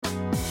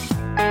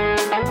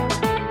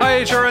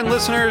HRN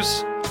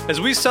listeners.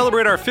 As we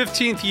celebrate our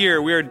 15th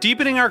year, we are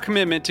deepening our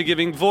commitment to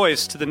giving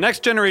voice to the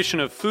next generation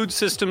of food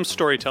systems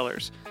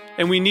storytellers,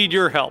 and we need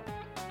your help.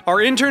 Our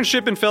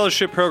internship and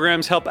fellowship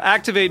programs help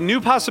activate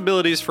new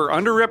possibilities for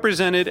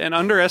underrepresented and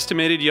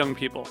underestimated young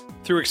people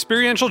through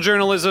experiential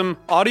journalism,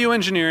 audio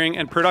engineering,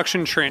 and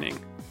production training.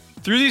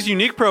 Through these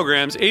unique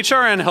programs,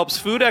 HRN helps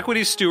food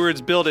equity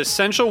stewards build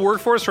essential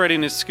workforce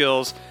readiness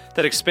skills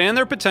that expand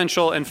their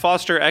potential and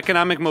foster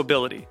economic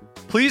mobility.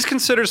 Please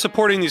consider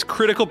supporting these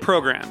critical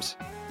programs.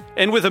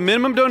 And with a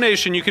minimum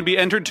donation, you can be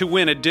entered to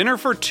win a dinner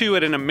for two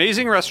at an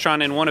amazing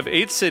restaurant in one of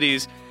 8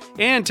 cities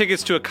and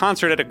tickets to a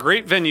concert at a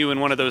great venue in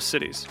one of those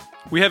cities.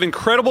 We have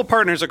incredible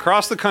partners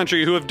across the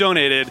country who have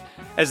donated,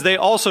 as they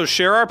also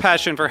share our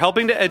passion for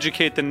helping to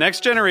educate the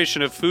next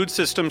generation of food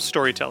systems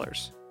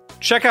storytellers.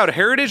 Check out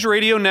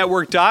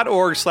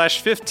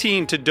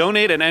heritageradionetwork.org/15 to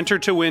donate and enter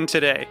to win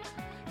today.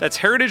 That's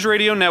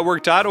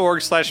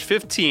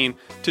heritageradionetwork.org/15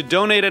 to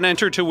donate and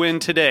enter to win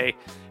today.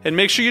 And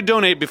make sure you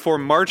donate before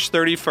March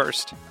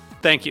 31st.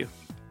 Thank you.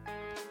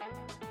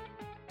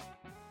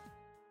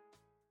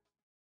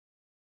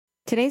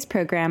 Today's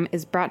program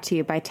is brought to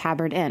you by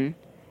Tabard Inn,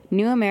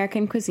 new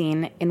American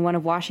cuisine in one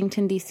of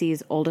Washington,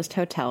 D.C.'s oldest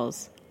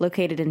hotels,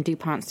 located in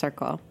DuPont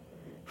Circle.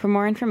 For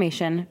more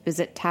information,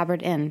 visit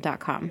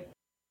tabardinn.com.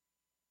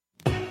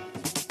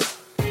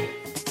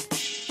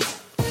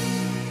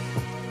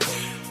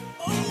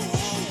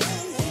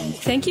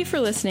 Thank you for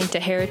listening to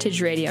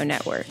Heritage Radio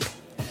Network.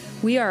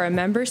 We are a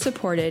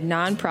member-supported,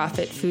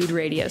 nonprofit food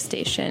radio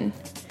station.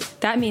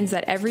 That means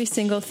that every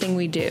single thing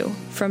we do,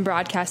 from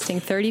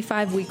broadcasting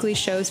 35 weekly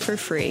shows for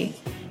free,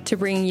 to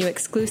bringing you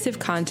exclusive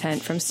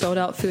content from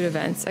sold-out food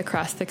events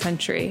across the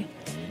country,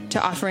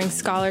 to offering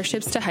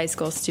scholarships to high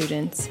school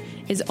students,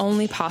 is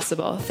only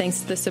possible thanks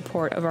to the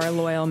support of our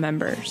loyal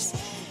members.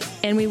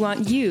 And we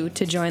want you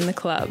to join the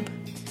club.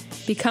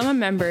 Become a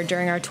member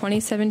during our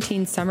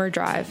 2017 summer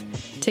drive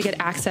to get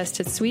access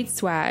to sweet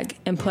swag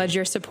and pledge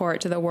your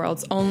support to the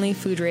world's only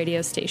food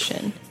radio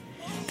station.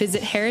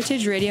 Visit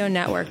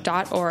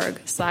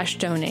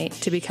heritageradionetwork.org/donate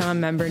to become a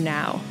member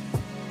now.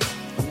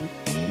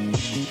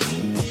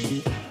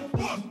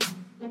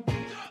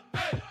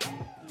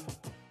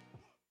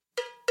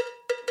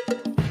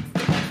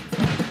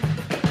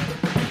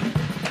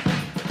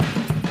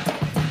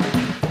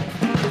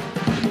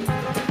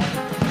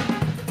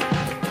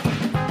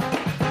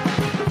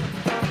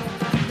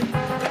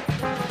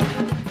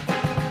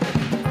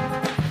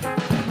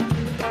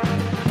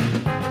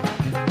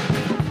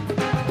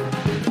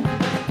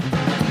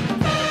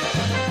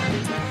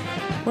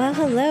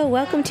 Hello,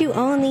 welcome to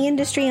All in the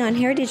Industry on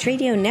Heritage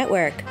Radio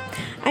Network.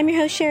 I'm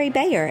your host, Sherry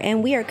Bayer,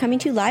 and we are coming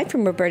to you live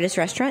from Roberta's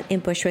Restaurant in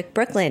Bushwick,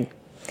 Brooklyn.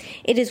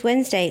 It is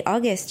Wednesday,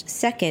 August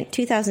 2nd,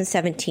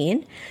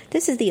 2017.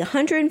 This is the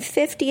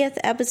 150th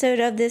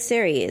episode of this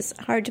series.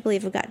 Hard to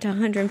believe we've got to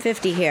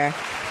 150 here.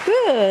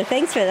 Woo,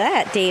 thanks for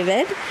that,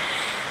 David.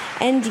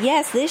 And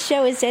yes, this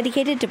show is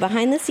dedicated to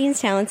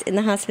behind-the-scenes talents in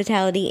the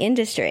hospitality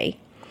industry.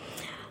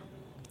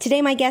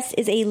 Today, my guest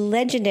is a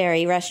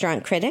legendary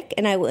restaurant critic,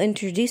 and I will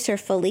introduce her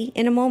fully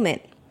in a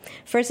moment.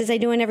 First, as I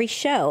do in every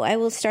show, I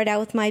will start out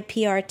with my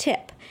PR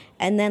tip,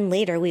 and then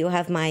later we will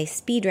have my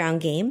speed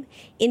round game,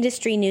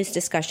 industry news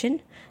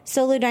discussion,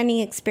 solo dining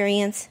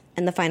experience,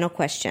 and the final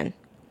question.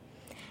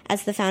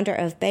 As the founder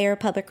of Bayer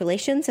Public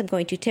Relations, I'm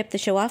going to tip the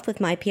show off with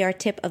my PR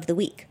tip of the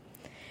week.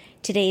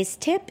 Today's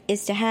tip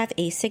is to have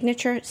a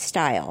signature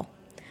style.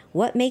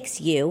 What makes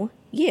you,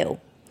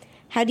 you?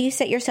 How do you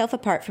set yourself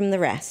apart from the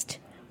rest?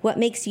 What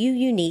makes you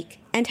unique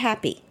and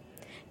happy?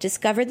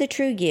 Discover the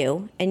true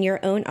you and your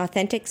own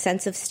authentic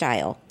sense of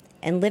style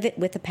and live it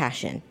with a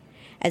passion,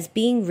 as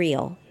being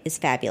real is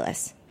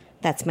fabulous.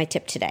 That's my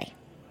tip today.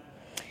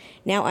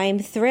 Now, I'm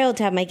thrilled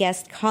to have my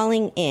guest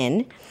calling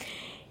in.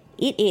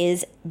 It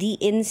is the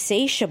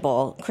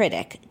Insatiable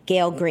critic,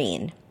 Gael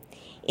Greene.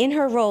 In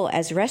her role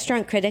as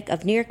restaurant critic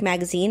of New York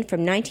Magazine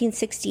from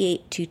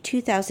 1968 to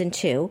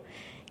 2002,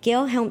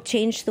 Gael helped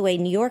change the way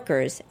New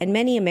Yorkers and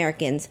many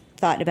Americans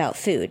thought about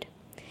food.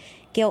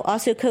 Gael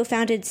also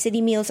co-founded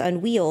City Meals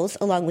on Wheels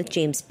along with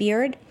James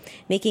Beard,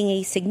 making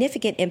a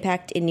significant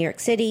impact in New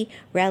York City,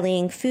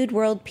 rallying food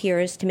world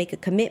peers to make a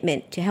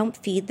commitment to help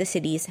feed the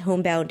city's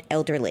homebound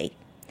elderly.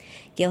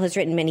 Gael has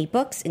written many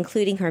books,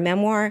 including her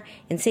memoir,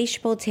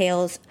 Insatiable,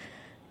 Tales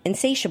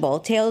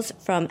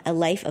from a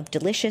Life of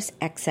Delicious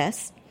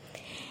Excess,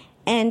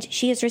 and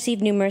she has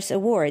received numerous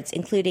awards,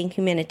 including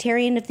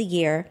Humanitarian of the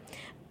Year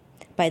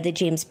by the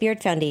James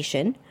Beard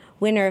Foundation,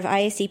 winner of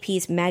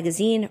IACP's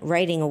Magazine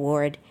Writing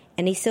Award,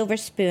 and a Silver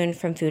Spoon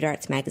from Food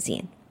Arts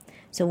Magazine.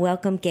 So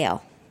welcome,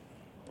 Gael.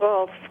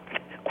 Well,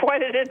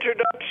 quite an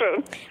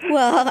introduction.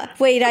 Well,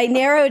 wait, I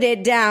narrowed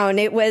it down.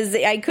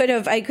 I could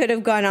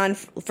have gone on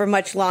for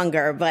much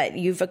longer, but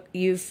you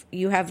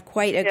have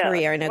quite a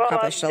career and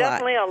accomplished a lot.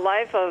 Definitely a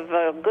life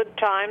of good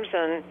times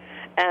and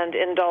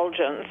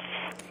indulgence.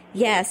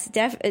 Yes,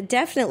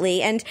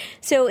 definitely. And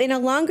so in a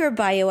longer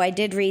bio, I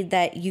did read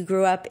that you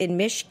grew up in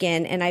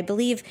Michigan, and I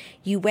believe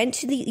you went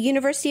to the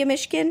University of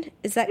Michigan.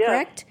 Is that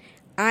correct?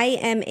 I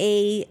am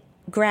a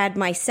grad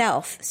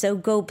myself, so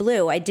go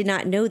blue. I did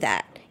not know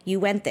that. You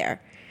went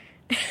there.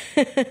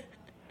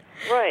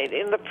 Right,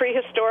 in the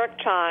prehistoric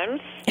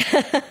times.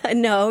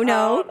 No.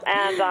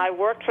 And I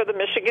worked for the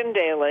Michigan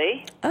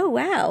Daily. Oh,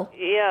 wow.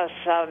 Yes,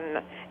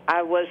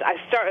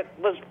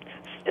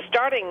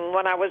 starting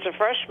when I was a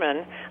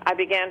freshman. I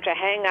began to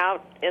hang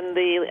out in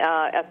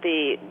at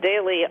the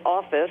Daily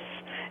office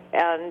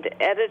and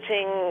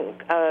editing,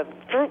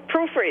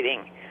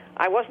 proofreading.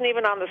 I wasn't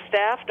even on the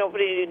staff.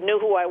 Nobody knew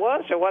who I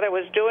was or what I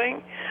was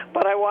doing,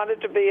 but I wanted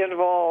to be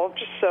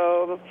involved,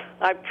 so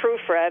I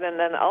proofread, and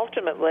then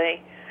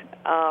ultimately,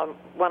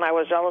 when I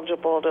was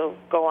eligible to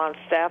go on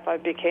staff, I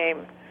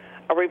became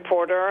a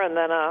reporter and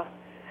then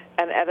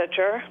an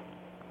editor.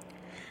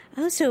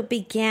 Oh, so it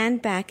began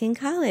back in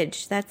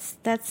college. That's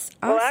awesome.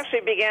 Well, it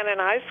actually began in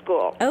high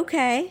school.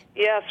 Okay.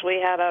 Yes, we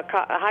had a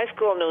high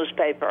school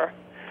newspaper,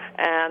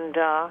 and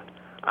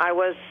I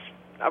was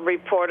a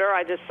reporter.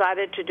 I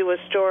decided to do a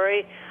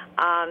story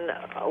on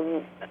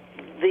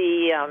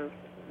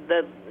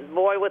the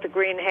boy with the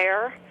green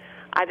hair.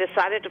 I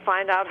decided to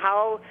find out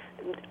how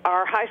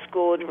our high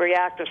school would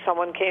react if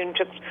someone came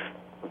to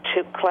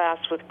class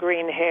with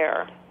green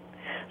hair.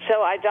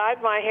 So I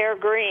dyed my hair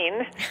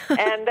green,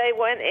 and they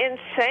went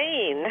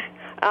insane.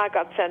 I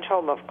got sent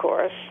home, of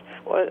course.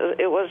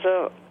 It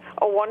was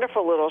a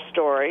wonderful little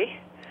story,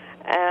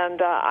 and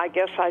I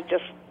guess I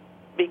just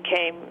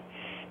became...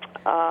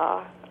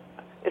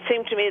 it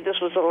seemed to me this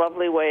was a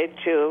lovely way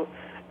to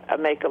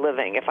make a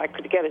living, if I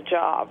could get a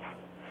job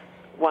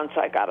once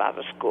I got out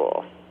of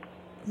school.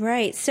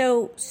 Right.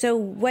 So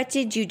what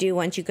did you do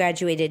once you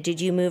graduated?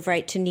 Did you move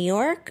right to New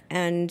York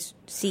and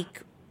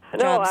seek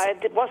jobs? No, I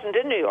wasn't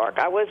in New York.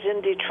 I was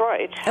in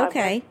Detroit.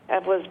 Okay. I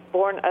was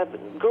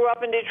grew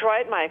up in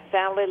Detroit. My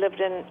family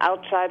lived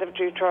outside of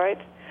Detroit,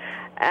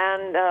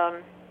 and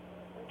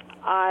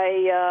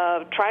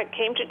I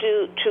came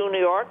to New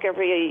York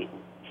every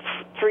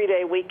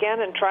 3-day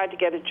weekend and tried to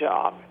get a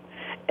job,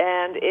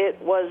 and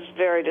it was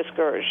very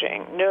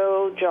discouraging.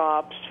 No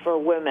jobs for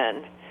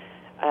women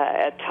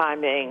at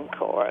Time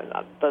Inc. or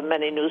the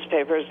many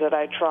newspapers that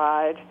I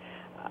tried.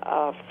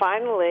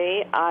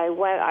 Finally,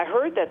 I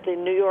heard that the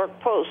New York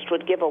Post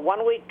would give a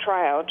 1-week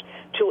tryout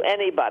to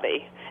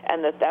anybody,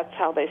 and that's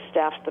how they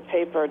staffed the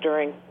paper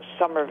during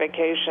summer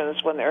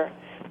vacations when their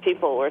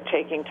people were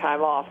taking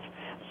time off.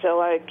 So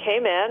I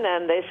came in,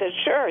 and they said,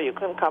 "Sure, you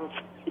can come.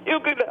 You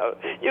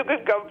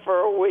could come for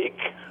a week.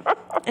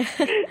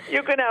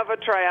 You can have a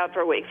tryout for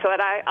a week." So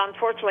I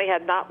unfortunately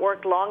had not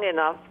worked long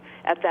enough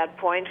at that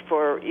point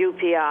for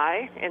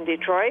UPI in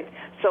Detroit,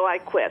 so I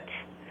quit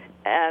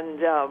and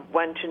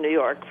went to New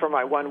York for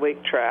my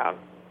 1-week tryout.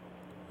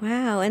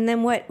 Wow! And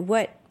then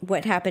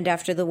what happened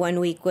after the 1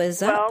 week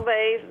was up? Well,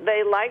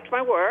 they liked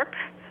my work.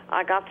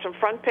 I got some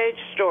front page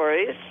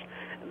stories.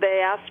 They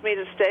asked me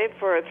to stay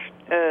for a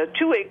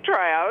 2-week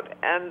tryout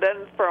and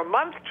then for a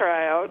month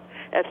tryout.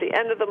 At the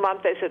end of the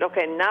month, they said,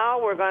 "Okay,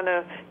 now we're going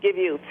to give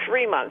you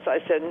 3 months." I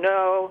said,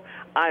 "No,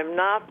 I'm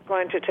not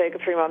going to take a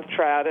 3-month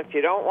tryout. If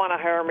you don't want to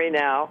hire me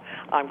now,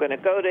 I'm going to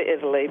go to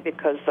Italy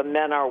because the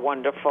men are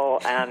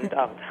wonderful, and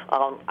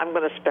I'm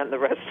going to spend the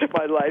rest of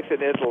my life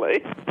in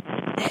Italy."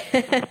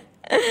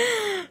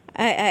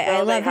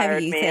 I love how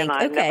you think.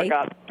 Okay.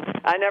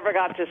 I never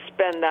got to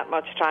spend that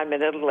much time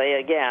in Italy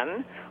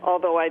again,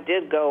 although I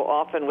did go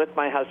often with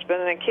my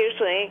husband and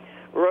occasionally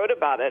wrote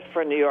about it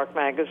for New York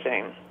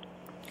Magazine.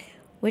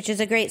 Which is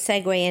a great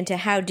segue into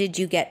how did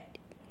you get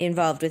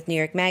involved with New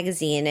York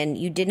Magazine? And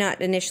you did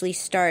not initially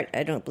start,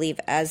 I don't believe,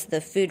 as the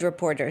food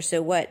reporter.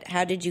 So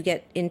how did you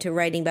get into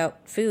writing about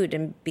food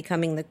and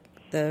becoming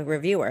the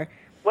reviewer?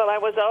 Well, I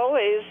was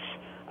always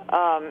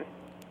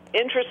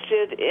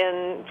interested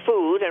in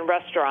food and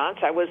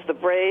restaurants. I was the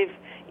brave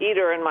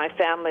eater in my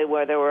family,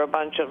 where there were a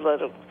bunch of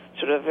little,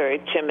 sort of very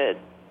timid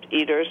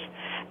eaters.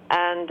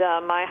 And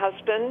my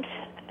husband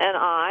and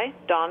I,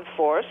 Don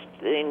Forst,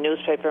 the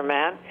newspaper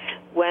man,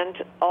 went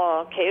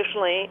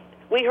occasionally.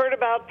 We heard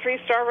about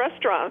 3-star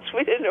restaurants.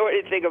 We didn't know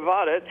anything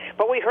about it,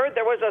 but we heard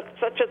there was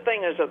such a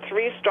thing as a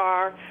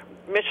 3-star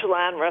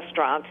Michelin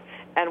restaurant,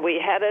 and we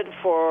headed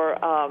for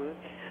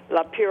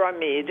La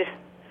Pyramide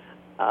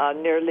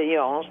near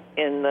Lyon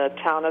in the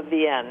town of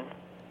Vienne.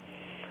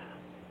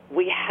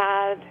 We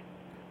had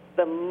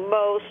the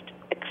most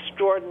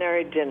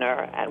extraordinary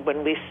dinner, and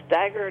when we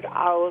staggered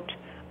out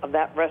of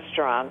that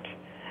restaurant,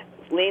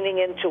 leaning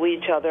into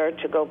each other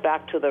to go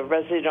back to the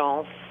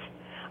residence,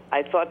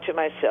 I thought to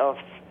myself,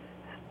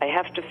 I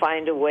have to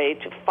find a way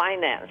to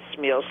finance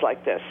meals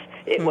like this.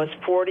 It was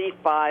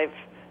 45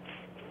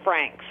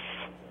 francs,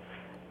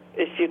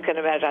 if you can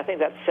imagine. I think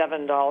that's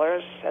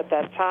 $7 at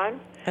that time.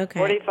 Okay.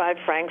 45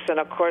 francs, and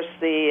of course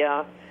we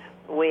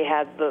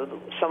had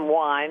some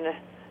wine.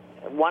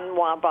 One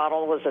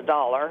bottle was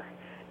 $1,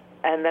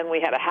 and then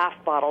we had a half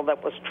bottle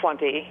that was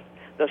 20.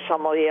 The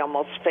sommelier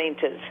almost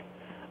fainted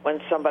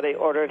when somebody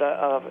ordered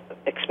a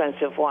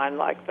expensive wine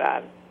like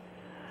that.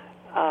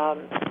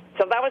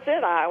 So that was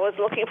it. I was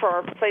looking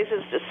for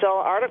places to sell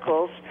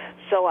articles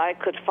so I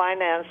could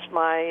finance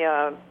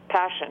my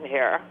passion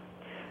here.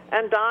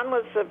 And Don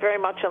was very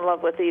much in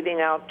love with eating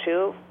out,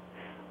 too.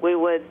 We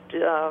would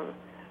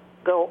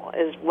go,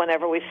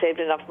 whenever we saved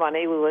enough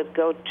money, we would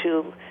go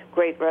to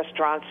great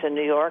restaurants in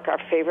New York. Our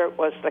favorite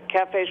was the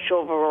Café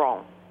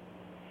Chauveron.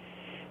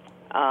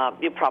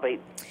 You probably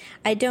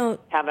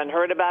haven't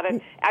heard about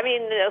it. I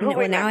mean, who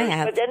remembers? Now I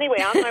have. But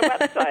anyway, on my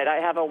website, I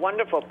have a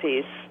wonderful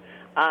piece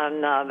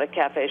on the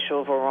Café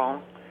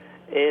Chauveron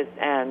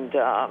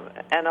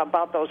and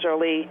about those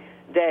early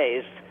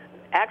days.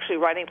 Actually,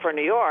 writing for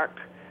New York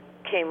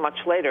came much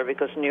later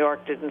because New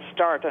York didn't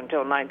start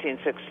until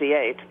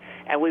 1968,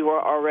 and we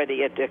were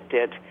already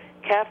addicted.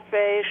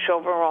 Café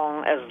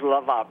Chauveron as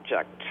Love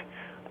Object.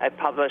 I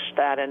published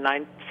that in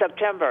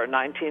September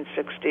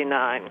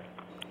 1969.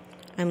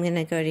 I'm going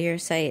to go to your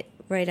site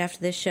right after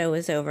this show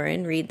is over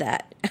and read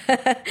that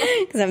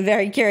because I'm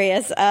very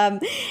curious.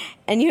 And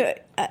you,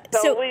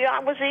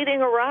 I was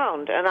eating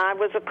around, and I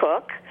was a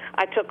cook.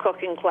 I took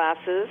cooking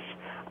classes,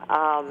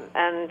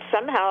 and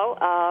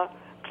somehow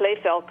Clay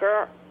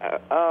Felker.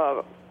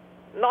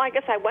 I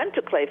guess I went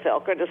to Clay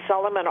Felker to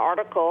sell him an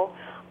article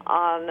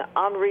on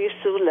Henri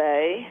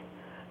Soulet,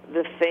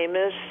 the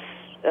famous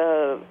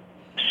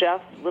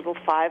chef, little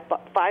 5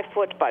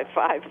 foot by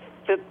 5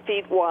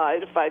 feet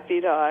wide, 5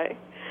 feet high,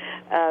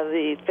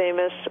 the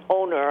famous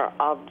owner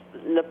of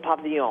Le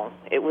Pavillon.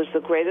 It was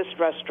the greatest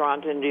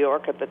restaurant in New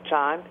York at the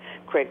time.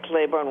 Craig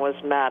Claiborne was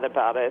mad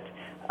about it.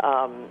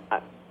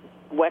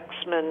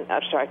 Wexman,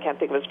 I'm sorry, I can't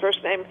think of his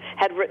first name,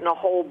 had written a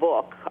whole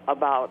book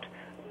about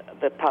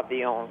the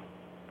Pavillon.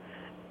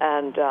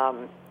 And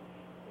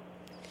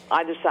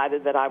I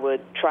decided that I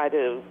would try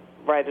to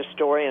write a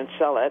story and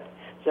sell it.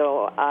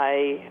 So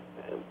I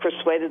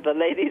persuaded the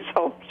Ladies'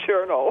 Home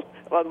Journal,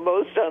 a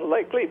most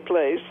unlikely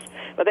place.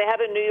 But they had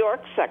a New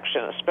York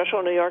section, a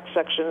special New York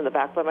section in the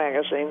back of the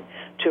magazine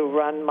to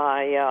run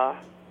my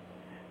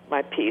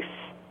my piece.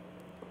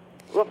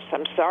 Whoops,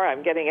 I'm sorry,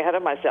 I'm getting ahead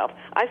of myself.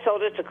 I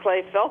sold it to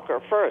Clay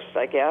Felker first,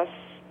 I guess.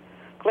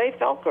 Clay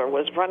Felker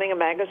was running a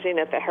magazine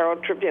at the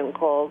Herald Tribune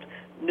called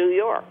New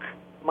York.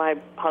 My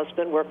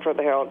husband worked for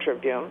the Herald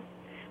Tribune.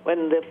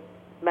 When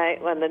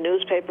the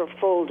newspaper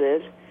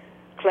folded,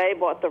 Clay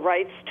bought the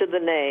rights to the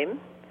name,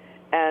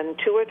 and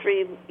 2 or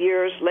 3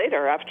 years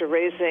later, after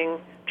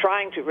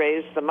trying to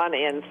raise the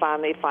money and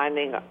finally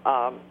finding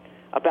a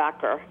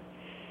backer,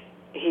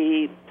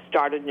 he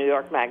started New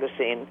York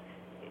Magazine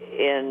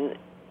in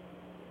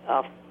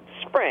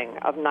spring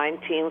of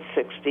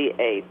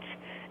 1968.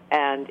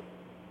 And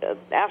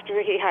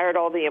after he hired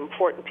all the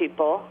important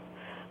people,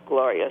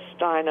 Gloria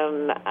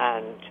Steinem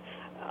and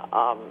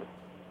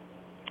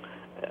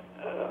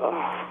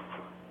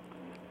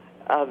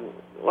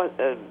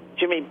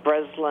Jimmy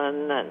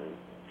Breslin and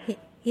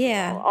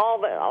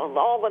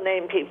all the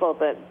name people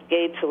that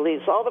Gay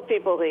Talese, all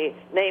the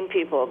name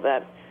people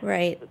that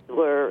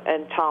were,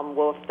 and Tom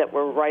Wolfe, that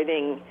were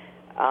writing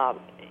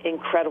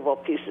incredible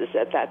pieces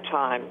at that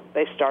time.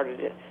 They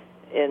started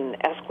in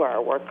Esquire,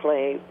 where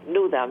Clay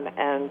knew them,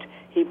 and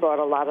he brought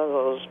a lot of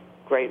those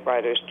great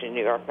writers to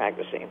New York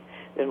Magazine.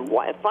 And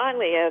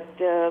finally, in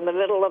the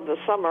middle of the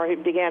summer, he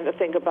began to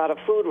think about a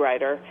food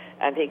writer,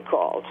 and he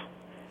called.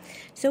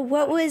 So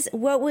what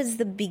was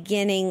the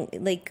beginning,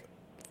 like,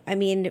 I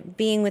mean,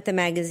 being with the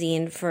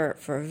magazine for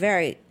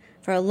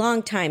a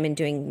long time and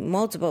doing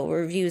multiple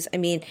reviews, I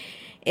mean,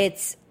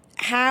 it's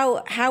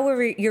how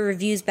were your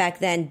reviews back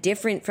then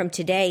different from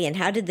today, and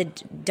how did the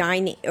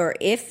dining, or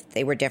if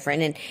they were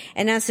different,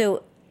 and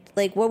also,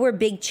 like, what were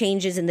big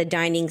changes in the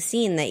dining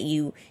scene that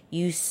you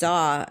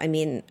saw? I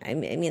mean,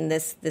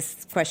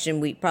 this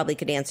question we probably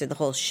could answer the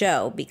whole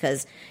show,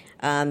 because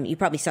you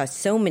probably saw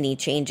so many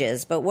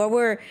changes. But what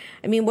were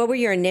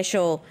your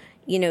initial,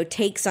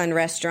 takes on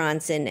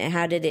restaurants, and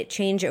how did it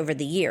change over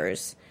the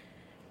years?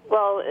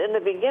 Well, in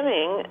the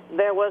beginning,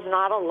 there was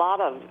not a lot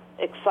of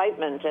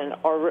excitement and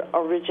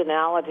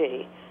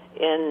originality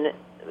in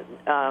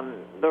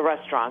the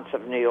restaurants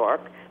of New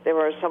York. There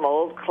were some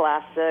old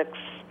classics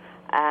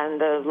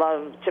and a lot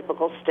of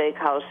typical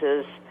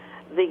steakhouses.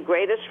 The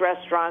greatest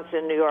restaurants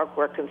in New York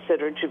were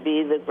considered to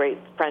be the great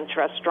French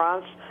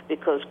restaurants,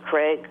 because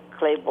Craig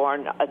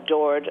Claiborne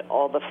adored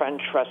all the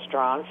French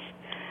restaurants.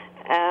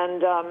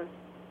 And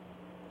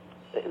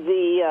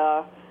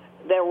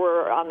there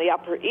were, on the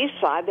Upper East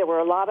Side, there were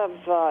a lot of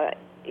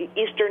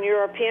Eastern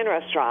European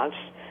restaurants,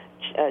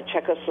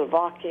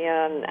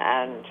 Czechoslovakian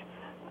and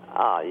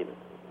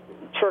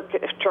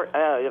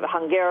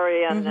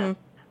Hungarian, mm-hmm.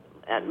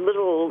 and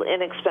little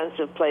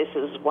inexpensive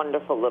places,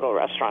 wonderful little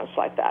restaurants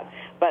like that.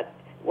 But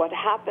what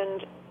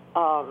happened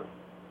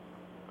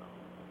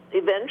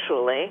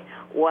eventually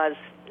was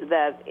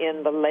that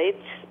in the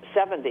late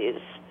 70s,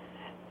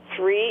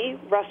 3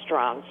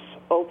 restaurants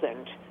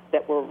opened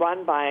that were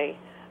run by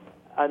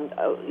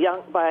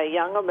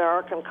young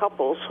American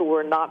couples who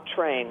were not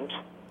trained.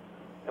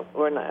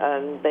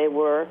 And they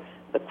were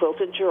the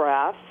Quilted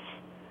Giraffe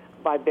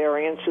by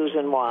Barry and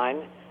Susan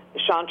Wine,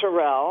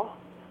 Chanterelle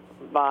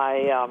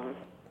by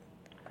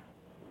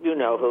you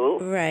know who,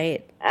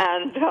 right,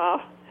 and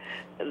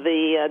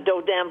the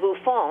Dodin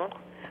Bouffon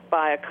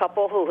by a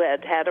couple who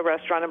had a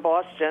restaurant in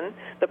Boston,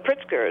 the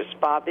Pritzkers,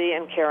 Bobby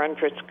and Karen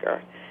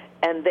Pritzker.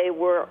 And they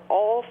were,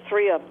 all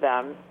three of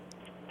them,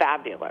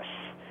 fabulous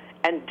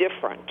and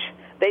different.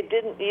 They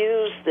didn't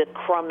use the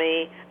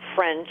crummy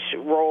French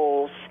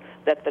rolls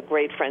that the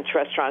great French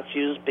restaurants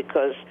used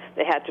because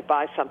they had to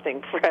buy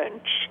something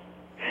French.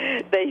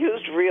 They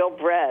used real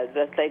bread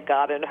that they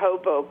got in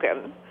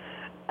Hoboken.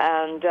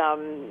 And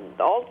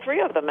all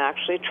three of them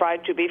actually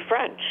tried to be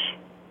French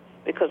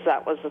because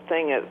that was the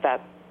thing at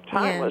that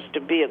time, was to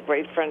be a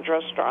great French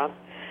restaurant.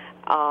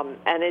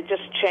 And it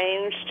just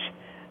changed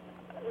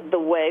the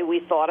way we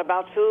thought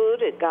about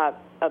food. It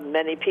got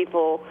many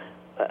people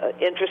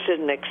interested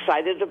and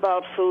excited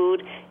about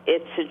food.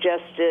 It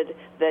suggested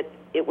that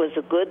it was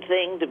a good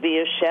thing to be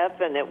a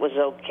chef, and it was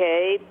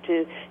okay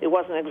to. It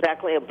wasn't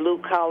exactly a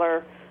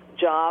blue-collar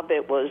job.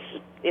 It was,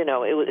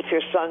 if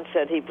your son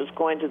said he was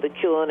going to the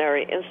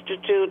Culinary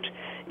Institute,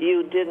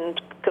 you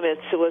didn't commit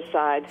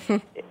suicide.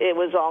 It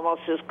was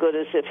almost as good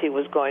as if he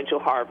was going to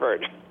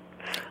Harvard.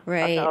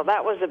 Right. So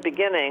that was the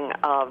beginning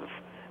of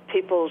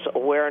people's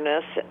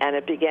awareness, and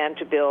it began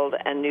to build,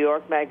 and New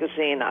York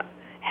Magazine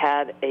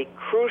had a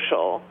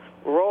crucial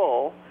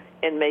role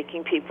in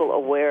making people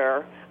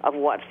aware of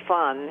what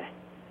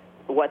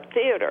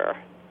theater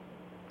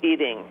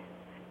eating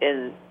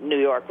in New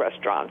York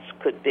restaurants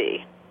could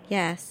be.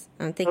 Yes.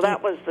 I'm thinking, so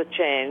that was the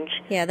change.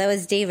 Yeah, that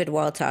was David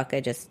Waltuck.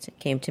 It just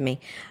came to me.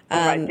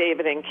 Right,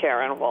 David and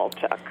Karen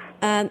Waltuck.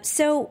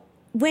 So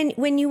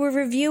when you were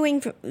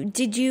reviewing,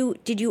 did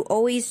you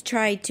always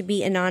try to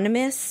be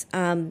anonymous?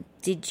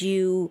 Did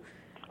you?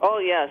 Oh,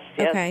 yes.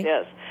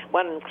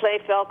 When Clay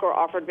Felker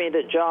offered me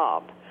the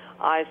job,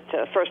 I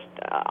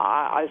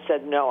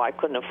said no. I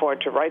couldn't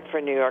afford to write for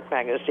New York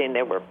Magazine.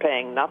 They were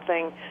paying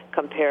nothing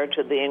compared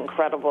to the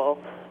incredible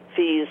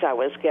fees I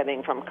was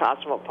getting from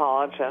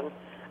Cosmopolitan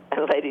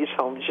and Ladies'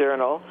 Home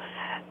Journal.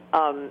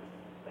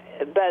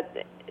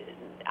 But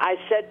I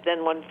said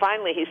then when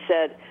finally he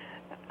said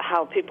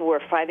how people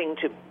were fighting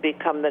to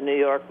become the New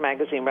York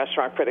Magazine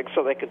restaurant critic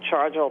so they could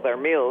charge all their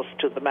meals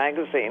to the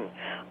magazine,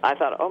 I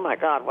thought, oh, my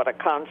God, what a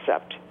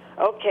concept.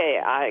 Okay,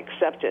 I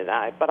accepted.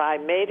 But I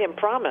made him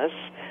promise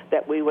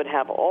that we would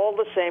have all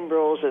the same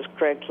rules as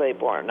Craig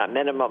Claiborne, a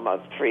minimum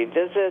of 3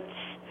 visits,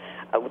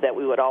 that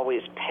we would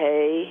always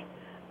pay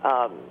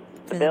the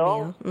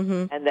bill,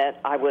 and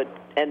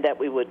that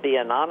we would be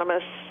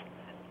anonymous.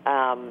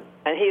 And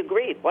he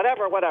agreed.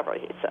 Whatever,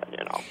 he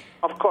said,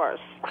 of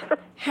course.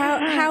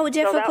 How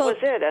difficult? So that was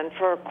it. And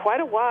for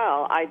quite a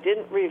while, I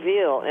didn't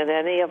reveal in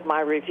any of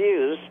my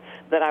reviews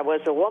that I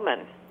was a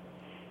woman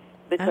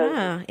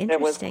because there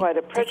was quite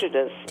a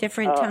prejudice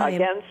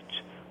against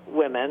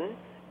women.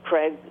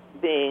 Craig,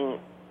 being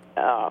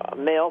a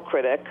male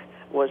critic,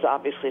 was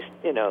obviously,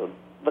 the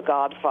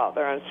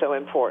godfather and so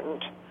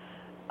important,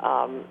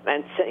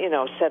 and,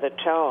 set a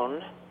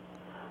tone.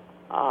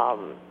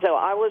 So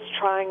I was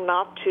trying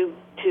not to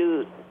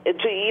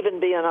even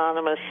be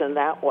anonymous in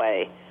that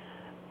way.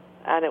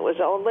 And it was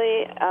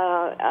only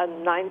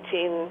in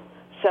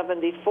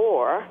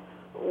 1974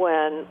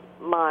 when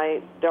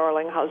my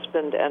darling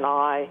husband and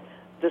I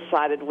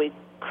decided we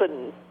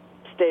couldn't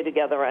stay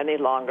together any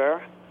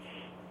longer,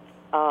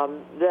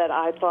 that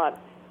I thought,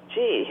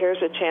 gee,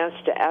 here's a chance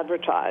to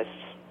advertise.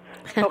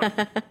 So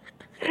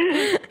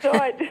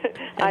I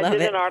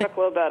did an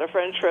article about a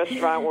French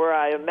restaurant where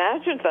I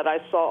imagined that I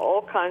saw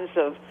all kinds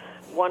of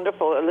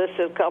wonderful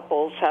illicit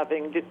couples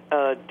having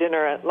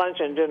lunch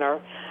and dinner,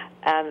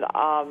 and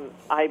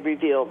I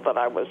revealed that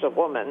I was a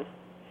woman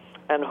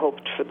and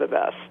hoped for the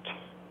best.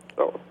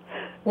 So,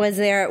 was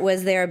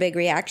there a big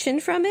reaction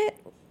from it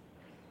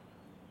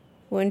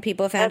when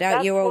people found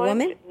out you were a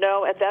woman?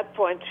 No, at that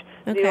point,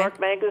 New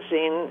York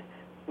Magazine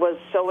was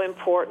so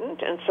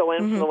important and so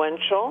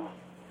influential.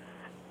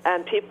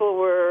 And people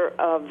were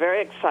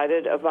very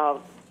excited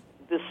about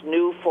this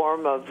new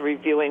form of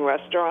reviewing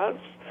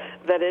restaurants.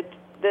 That it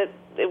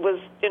was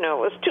it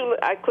was too.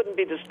 I couldn't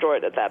be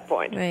destroyed at that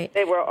point. Right.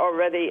 They were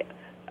already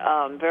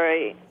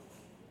very.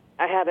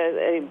 I had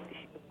a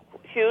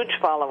huge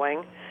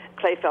following.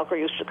 Clay Felker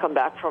used to come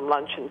back from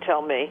lunch and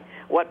tell me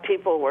what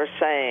people were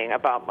saying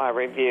about my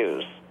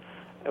reviews.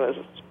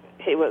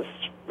 He was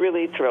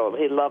really thrilled.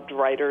 He loved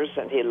writers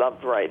and he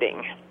loved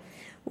writing.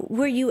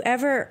 Were you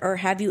ever, or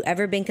have you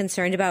ever been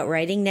concerned about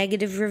writing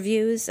negative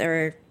reviews,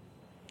 or,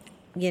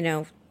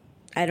 I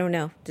don't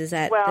know. Does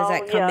that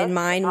come in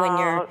mind when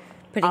you're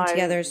putting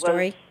together a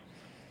story?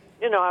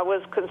 I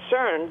was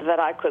concerned that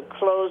I could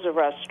close a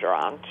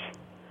restaurant,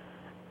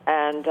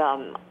 and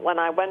when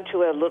I went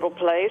to a little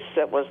place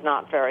that was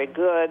not very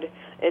good,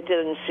 it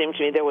didn't seem to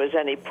me there was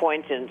any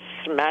point in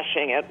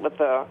smashing it with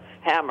a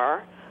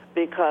hammer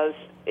because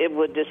it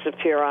would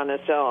disappear on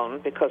its own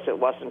because it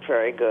wasn't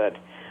very good.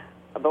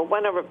 But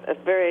whenever a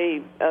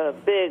very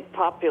big,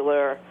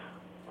 popular,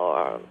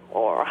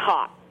 or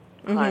hot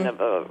kind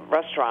of a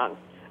restaurant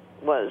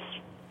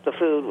the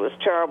food was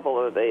terrible,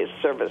 or the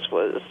service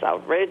was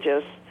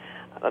outrageous,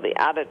 or the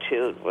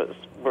attitude was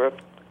worth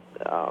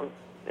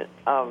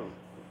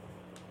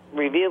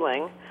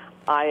revealing,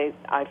 I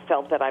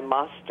felt that I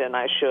must and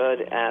I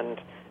should, and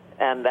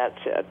and that's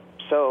it.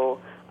 So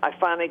I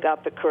finally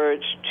got the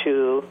courage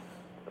to,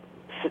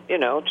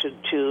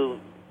 to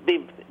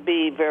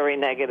be very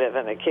negative,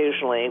 and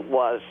occasionally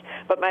was.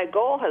 But my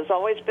goal has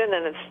always been,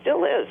 and it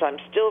still is, I'm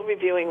still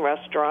reviewing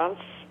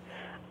restaurants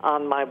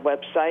on my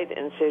website,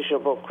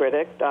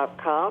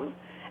 insatiablecritic.com,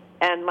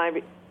 and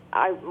my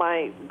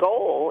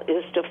goal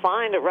is to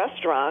find a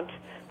restaurant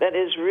that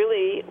is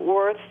really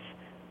worth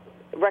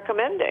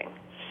recommending.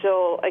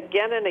 So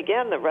again and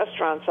again, the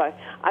restaurants, I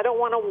don't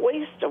want to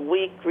waste a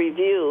week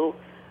review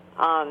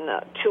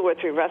on 2 or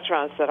 3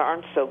 restaurants that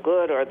aren't so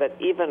good, or that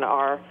even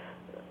are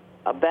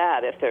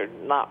bad if they're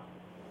not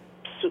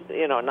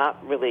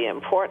really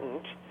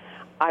important.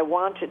 I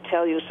want to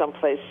tell you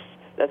someplace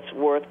that's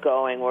worth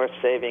going, worth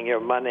saving your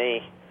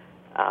money,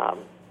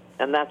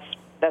 and that's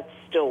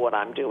still what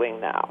I'm doing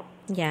now.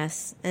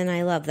 Yes, and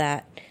I love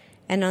that.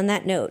 And on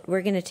that note,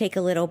 we're going to take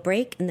a little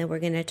break, and then we're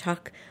going to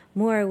talk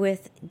more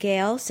with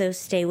Gail, so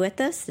stay with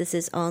us. This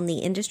is All in the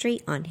Industry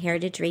on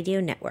Heritage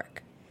Radio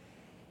Network.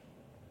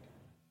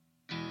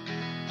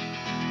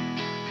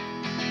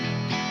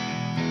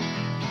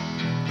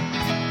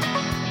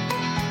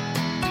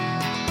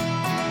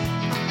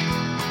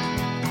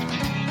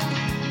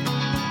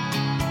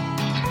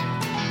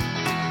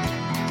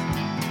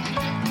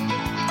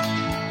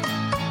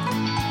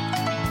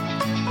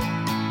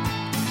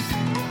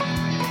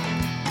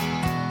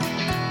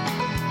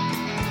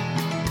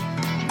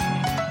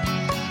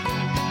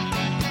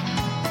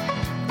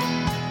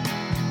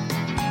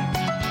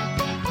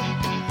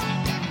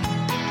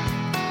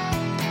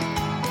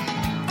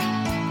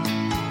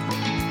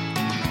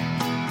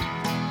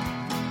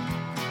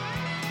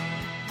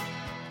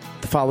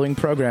 The following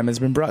program has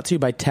been brought to you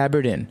by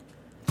Tabard Inn.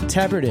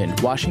 Tabard Inn,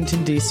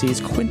 Washington,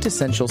 D.C.'s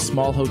quintessential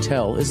small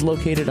hotel, is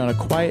located on a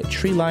quiet,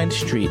 tree-lined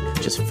street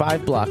just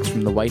 5 blocks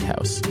from the White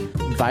House.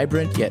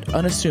 Vibrant yet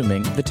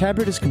unassuming, the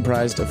Tabard is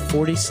comprised of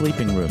 40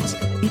 sleeping rooms,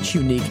 each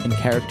unique in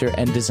character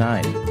and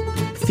design.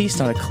 Feast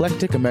on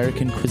eclectic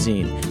American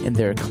cuisine in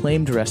their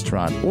acclaimed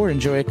restaurant, or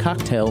enjoy a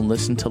cocktail and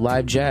listen to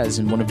live jazz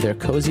in one of their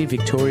cozy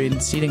Victorian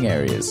seating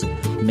areas.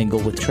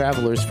 Mingle with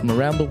travelers from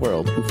around the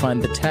world who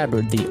find the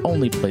Tabard the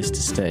only place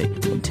to stay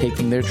when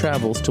taking their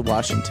travels to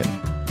Washington.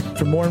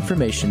 For more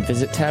information,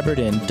 visit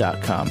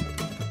tabardinn.com.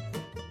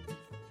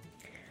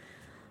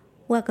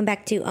 Welcome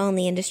back to All in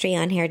the Industry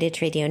on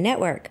Heritage Radio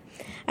Network.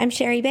 I'm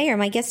Sherry Bayer.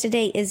 My guest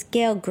today is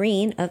Gael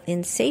Greene of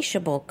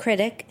Insatiable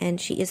Critic, and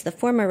she is the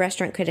former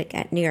restaurant critic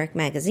at New York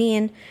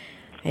Magazine.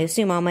 I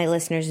assume all my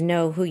listeners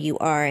know who you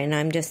are, and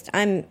I'm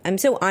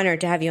so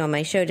honored to have you on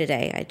my show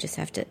today. I just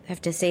have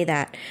to say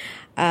that.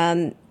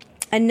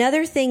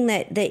 Another thing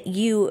that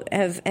you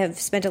have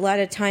spent a lot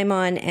of time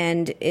on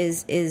and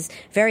is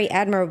very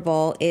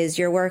admirable is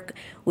your work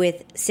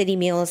with City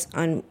Meals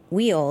on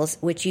Wheels,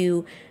 which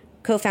you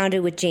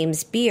co-founded with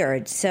James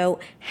Beard. So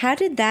how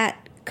did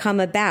that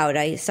come about?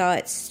 I saw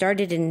it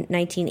started in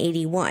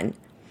 1981.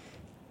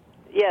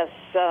 Yes,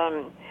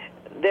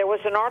 there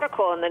was an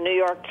article in the New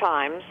York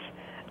Times.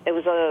 It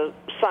was a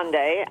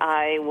Sunday.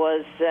 I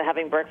was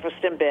having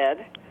breakfast in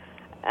bed,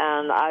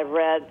 and I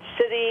read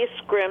City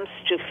Scrimps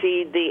to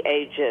Feed the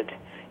Aged.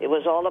 It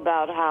was all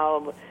about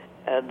how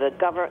the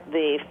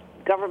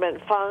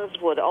government funds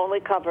would only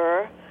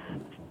cover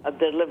a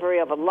delivery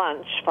of a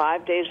lunch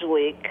 5 days a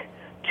week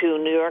to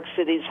New York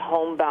City's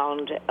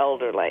homebound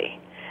elderly,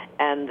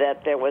 and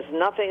that there was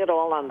nothing at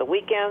all on the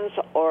weekends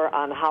or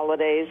on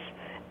holidays,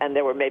 and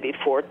there were maybe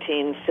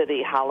 14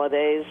 city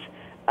holidays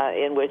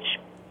in which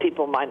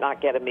people might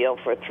not get a meal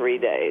for 3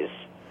 days.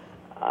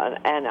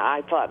 And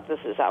I thought, this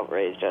is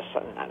outrageous.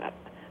 And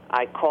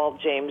I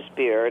called James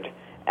Beard,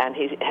 and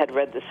he had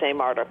read the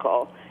same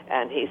article,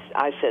 and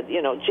I said,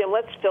 Jim,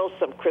 let's fill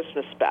some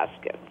Christmas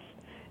baskets.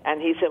 And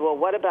he said, well,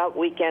 what about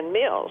weekend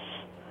meals?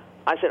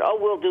 I said, oh,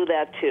 we'll do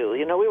that too.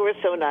 We were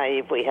so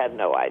naive, we had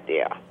no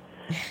idea.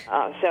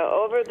 So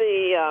over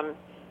the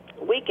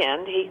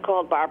weekend, he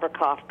called Barbara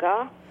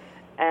Kafka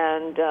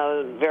and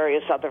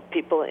various other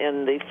people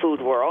in the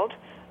food world,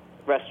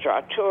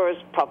 restaurateurs,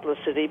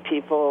 publicity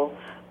people,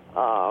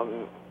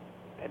 the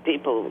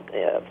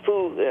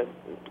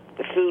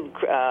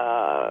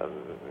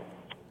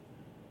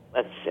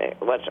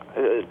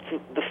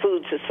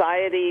Food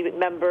Society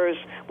members.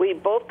 We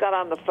both got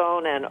on the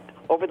phone, and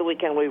over the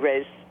weekend we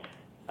raised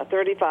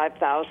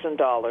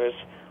 $35,000.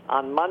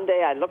 On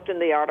Monday, I looked in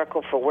the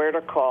article for where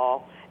to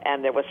call,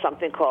 and there was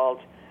something called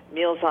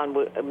Meals on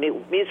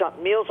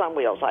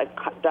Wheels. I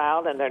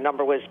dialed, and their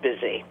number was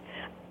busy.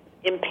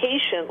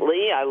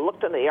 Impatiently, I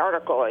looked in the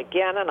article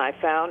again, and I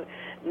found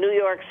New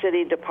York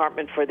City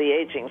Department for the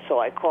Aging, so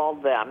I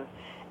called them,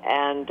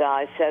 and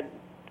I said,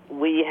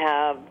 we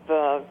have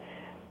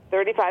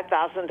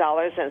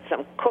 $35,000 and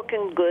some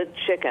cooking good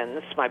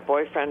chickens. My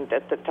boyfriend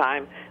at the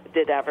time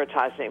did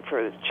advertising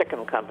for the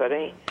chicken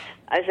company.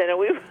 I said,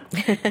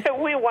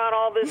 we want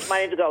all this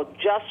money to go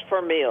just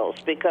for meals,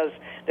 because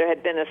there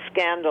had been a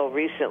scandal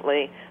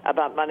recently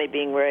about money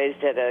being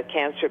raised at a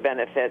cancer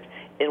benefit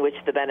in which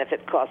the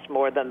benefit cost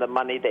more than the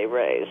money they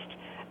raised.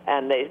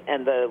 And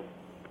the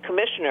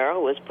commissioner,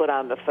 who was put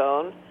on the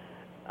phone,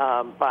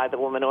 by the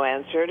woman who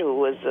answered, who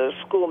was a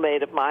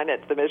schoolmate of mine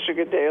at the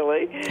Michigan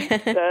Daily,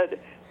 said,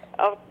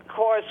 of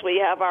course, we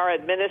have our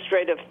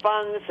administrative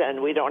funds,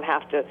 and we don't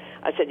have to.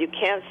 I said, you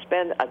can't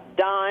spend a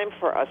dime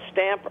for a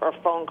stamp or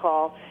phone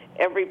call.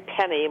 Every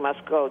penny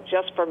must go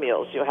just for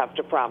meals. You have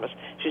to promise.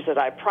 She said,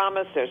 I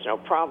promise. There's no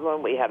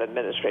problem. We have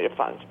administrative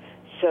funds.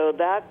 So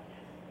that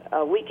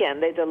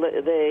weekend,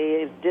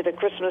 they did a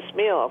Christmas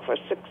meal for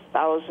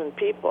 6,000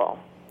 people.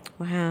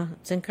 Wow,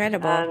 it's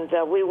incredible. And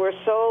we were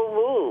so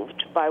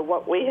moved by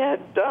what we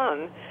had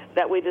done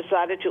that we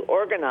decided to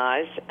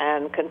organize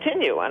and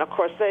continue. And, of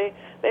course, they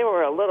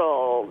were a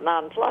little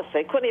nonplussed.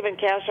 They couldn't even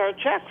cash our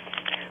checks.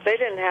 They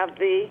didn't have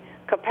the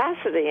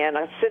capacity in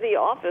a city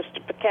office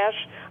to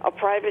cash a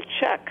private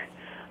check.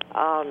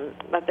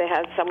 But they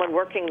had someone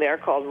working there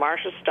called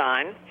Marcia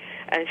Stein,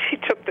 and she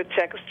took the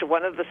checks to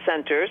one of the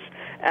centers,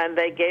 and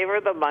they gave her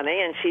the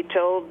money, and she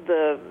told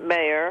the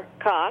mayor,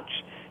 Koch,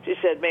 she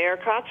said, Mayor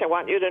Koch, I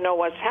want you to know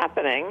what's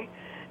happening,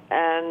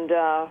 and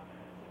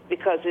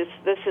because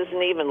this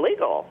isn't even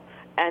legal.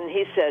 And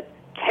he said,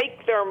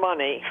 take their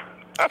money.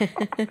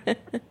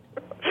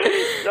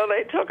 So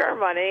they took our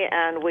money,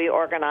 and we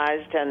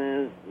organized,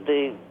 and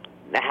they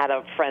had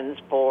a friends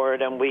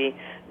board, and we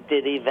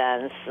did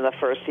events. And the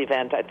first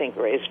event, I think,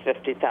 raised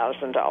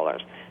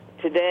 $50,000.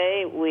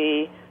 Today,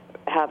 we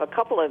have a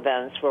couple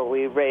events where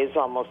we raise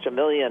almost $1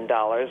 million,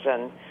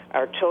 and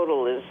our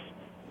total is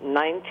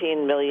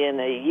 $19 million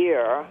a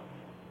year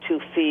to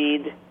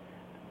feed.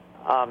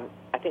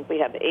 I think we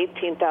have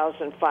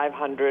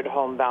 18,500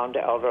 homebound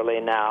elderly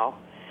now,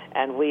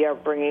 and we are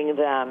bringing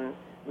them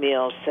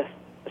meals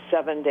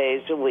 7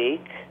 days a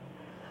week.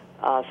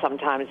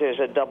 Sometimes there's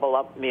a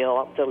double-up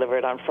meal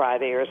delivered on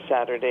Friday or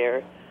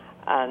Saturday,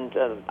 and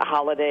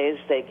holidays.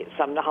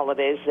 Some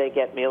holidays they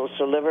get meals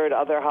delivered.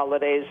 Other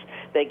holidays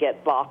they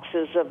get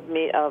boxes of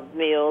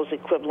meals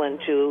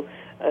equivalent to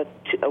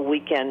a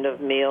weekend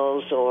of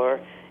meals. Or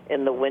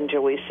in the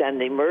winter we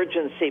send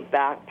emergency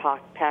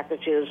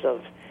packages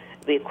of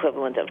the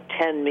equivalent of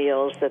 10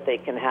 meals that they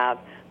can have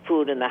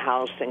food in the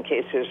house in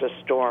case there's a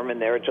storm and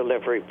their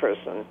delivery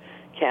person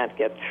can't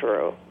get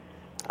through.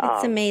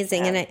 It's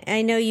amazing, and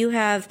I know you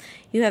have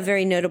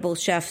very notable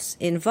chefs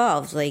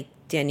involved, like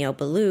Danielle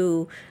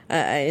Ballou,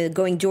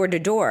 going door to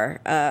door,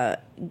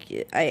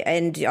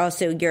 and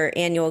also your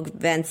annual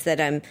events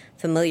that I'm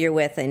familiar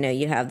with. I know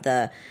you have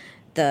the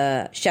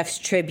Chef's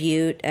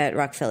Tribute at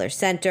Rockefeller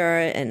Center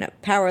and a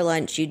Power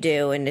Lunch you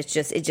do, and it's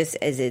just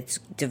as it's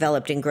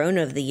developed and grown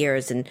over the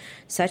years, and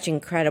such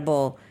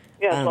incredible.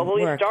 Yes, well,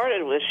 we work.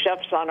 started with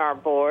chefs on our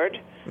board.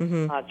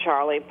 Mm-hmm.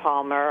 Charlie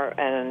Palmer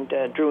and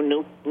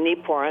Drew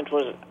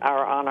Nieporent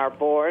are on our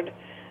board,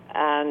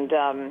 and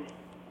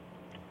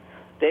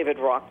David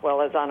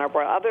Rockwell is on our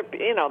board. Other,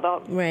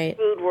 the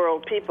food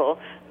world people.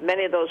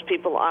 Many of those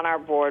people on our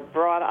board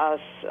brought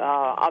us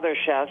other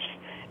chefs.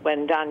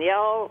 When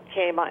Danielle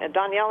came on,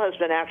 Danielle has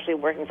been actually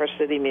working for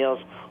City Meals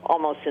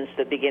almost since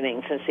the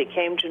beginning, since he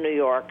came to New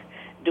York,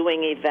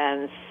 doing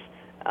events,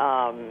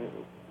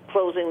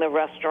 closing the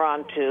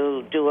restaurant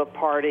to do a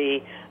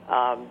party,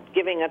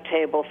 giving a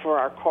table for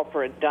our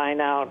corporate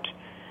dine-out.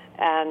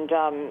 And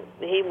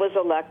he was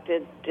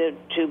elected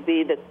to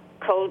be the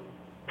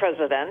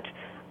co-president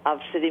of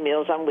City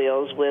Meals on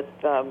Wheels with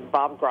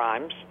Bob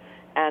Grimes.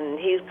 And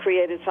he's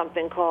created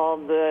something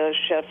called the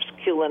Chef's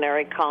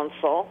Culinary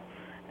Council.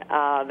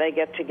 They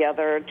get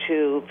together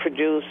to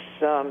produce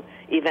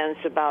events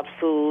about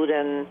food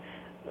and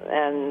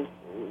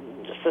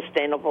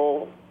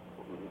sustainable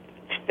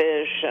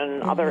fish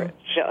and other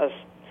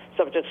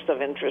subjects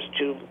of interest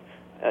to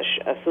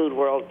food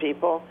world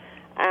people.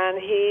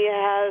 And he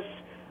has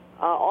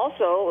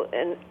also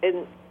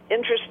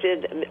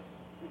interested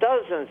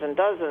dozens and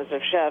dozens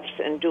of chefs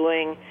in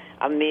doing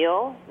a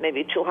meal,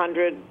 maybe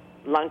 200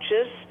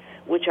 lunches,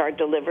 which are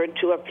delivered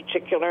to a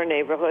particular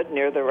neighborhood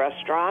near the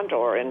restaurant,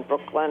 or in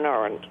Brooklyn,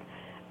 or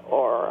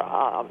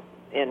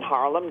in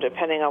Harlem,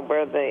 depending on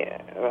where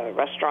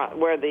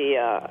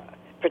the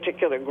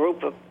particular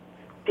group of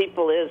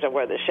people is, or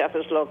where the chef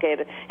is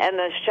located. And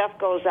the chef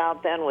goes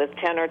out then with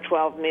 10 or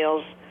 12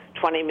 meals,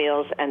 20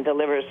 meals, and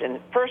delivers in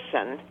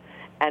person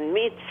and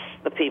meets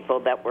the people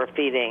that we're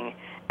feeding.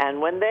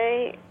 And when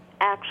they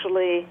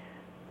actually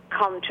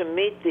come to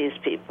meet these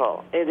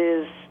people, it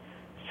is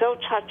so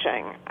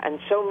touching and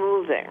so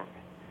moving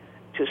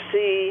to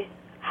see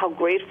how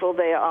grateful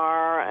they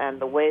are and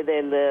the way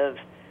they live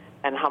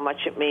and how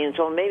much it means.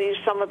 Or maybe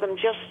some of them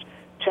just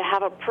to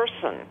have a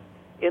person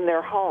in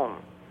their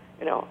home.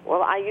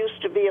 Well, I used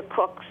to be a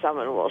cook,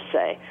 someone will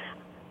say,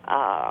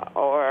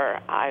 or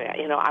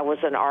I was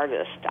an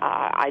artist.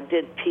 I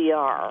did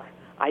PR.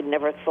 I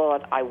never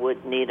thought I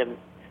would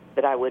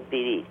that I would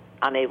be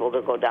unable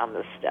to go down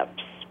the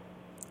steps.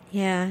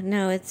 Yeah,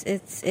 no, it's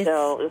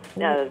so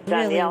really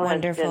Danielle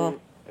wonderful. has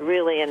been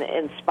really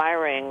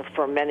inspiring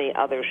for many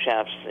other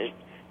chefs. She's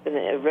been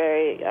a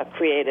very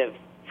creative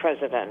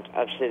president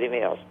of City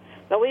Meals.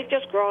 Now, we've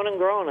just grown and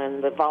grown,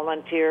 and the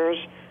volunteers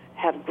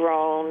have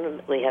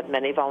grown. We have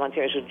many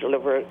volunteers who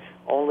deliver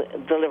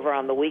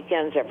on the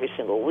weekends, every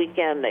single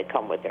weekend. They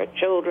come with their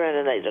children,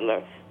 and they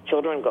deliver.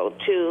 Children go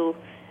too.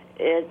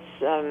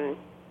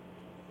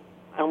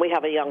 And we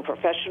have a young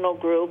professional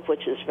group,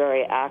 which is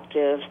very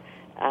active.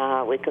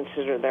 We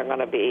consider they're going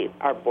to be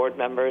our board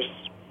members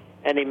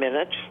any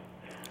minute.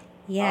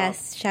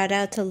 Yes, shout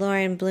out to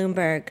Lauren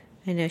Bloomberg.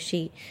 I know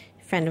a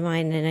friend of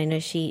mine, and I know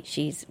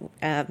she's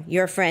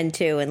your friend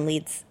too, and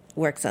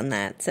works on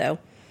that. So.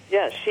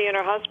 Yes, she and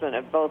her husband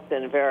have both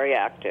been very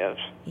active.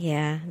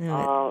 Yeah,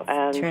 no,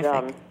 and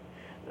terrific.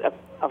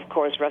 Of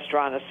course,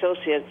 Restaurant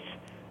Associates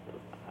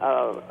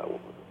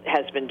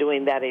has been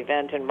doing that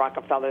event in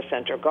Rockefeller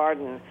Center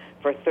Garden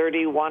for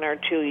 31 or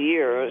 2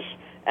 years,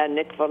 and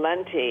Nick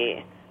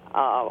Valenti,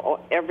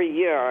 every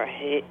year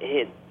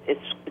it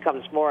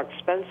becomes more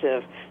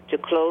expensive to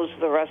close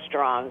the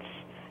restaurants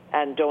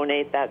and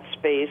donate that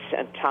space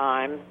and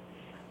time.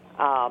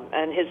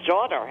 And his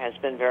daughter has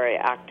been very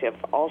active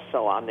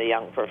also on the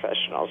young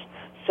professionals.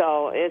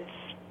 So it's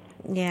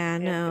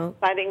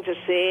exciting to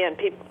see. And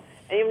people,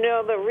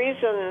 the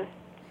reason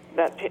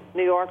that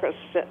New Yorkers,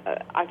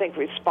 I think,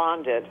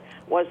 responded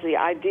was the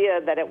idea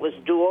that it was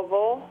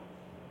doable.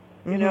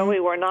 Mm-hmm. We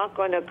were not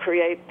going to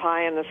create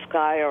pie in the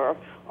sky or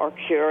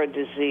cure a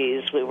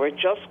disease. We were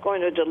just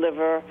going to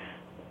deliver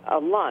a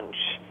lunch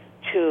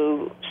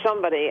to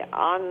somebody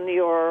on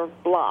your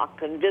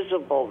block,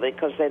 invisible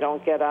because they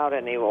don't get out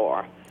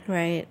anymore.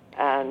 Right.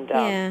 And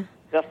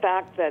the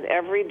fact that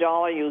every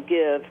dollar you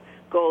give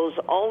goes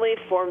only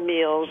for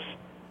meals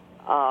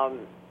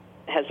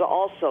has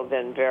also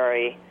been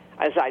very,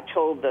 as I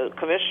told the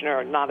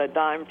commissioner, not a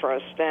dime for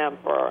a stamp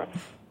or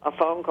a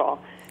phone call.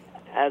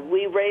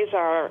 We raise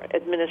our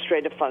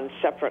administrative funds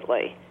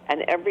separately,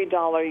 and every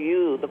dollar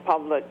you, the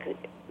public,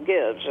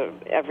 gives, or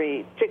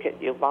every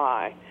ticket you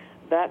buy,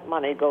 that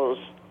money goes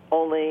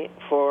only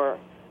for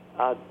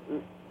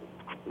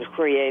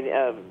creating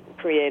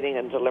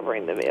and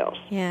delivering the meals.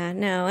 Yeah,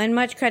 no, and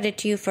much credit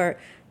to you for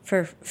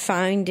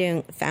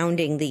founding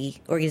the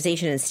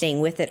organization and staying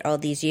with it all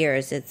these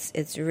years.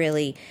 It's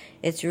really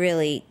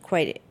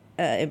quite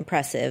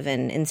impressive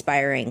and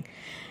inspiring.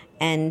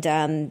 And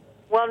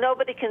well,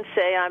 nobody can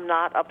say I'm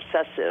not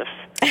obsessive.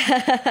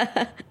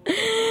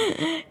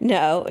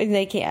 No,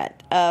 they can't.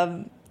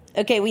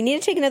 Okay, we need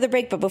to take another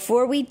break, but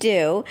before we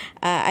do,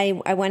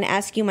 I want to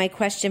ask you my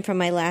question from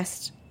my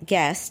last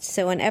guest.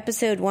 So on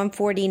episode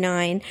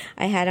 149,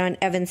 I had on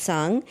Evan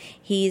Sung.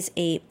 He's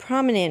a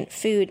prominent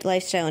food,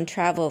 lifestyle, and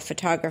travel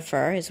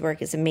photographer. His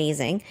work is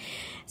amazing.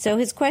 So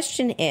his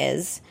question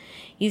is,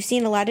 you've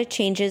seen a lot of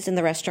changes in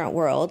the restaurant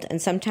world,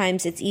 and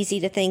sometimes it's easy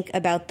to think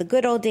about the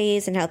good old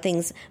days and how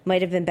things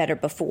might have been better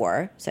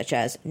before, such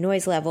as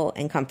noise level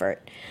and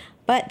comfort.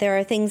 But there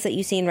are things that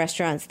you see in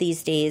restaurants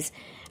these days.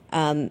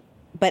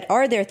 But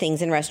are there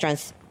things in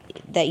restaurants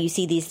that you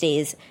see these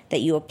days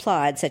that you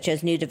applaud, such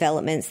as new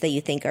developments that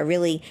you think are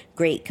really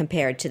great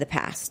compared to the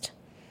past?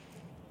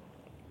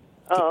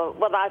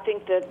 Well, I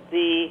think that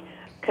the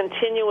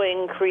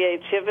continuing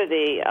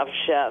creativity of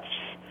chefs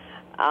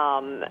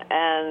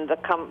and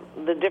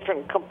the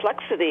different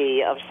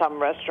complexity of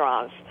some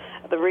restaurants,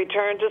 the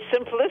return to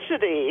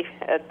simplicity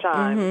at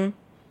times,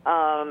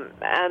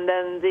 and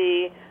then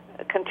the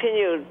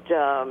continued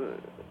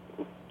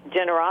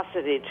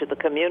generosity to the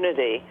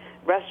community.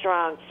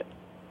 Restaurants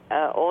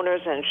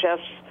owners and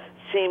chefs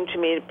seem to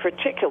me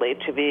particularly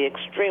to be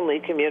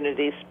extremely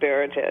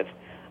community-spirited.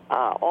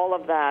 All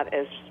of that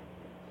is,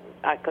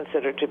 I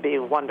consider, to be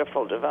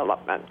wonderful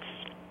developments.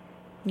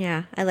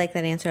 Yeah, I like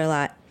that answer a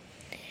lot.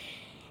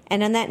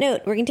 And on that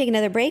note, we're going to take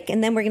another break,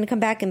 and then we're going to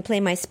come back and play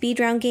my speed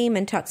round game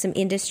and talk some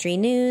industry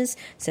news.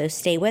 So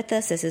stay with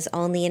us. This is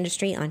All in the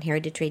Industry on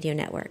Heritage Radio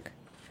Network.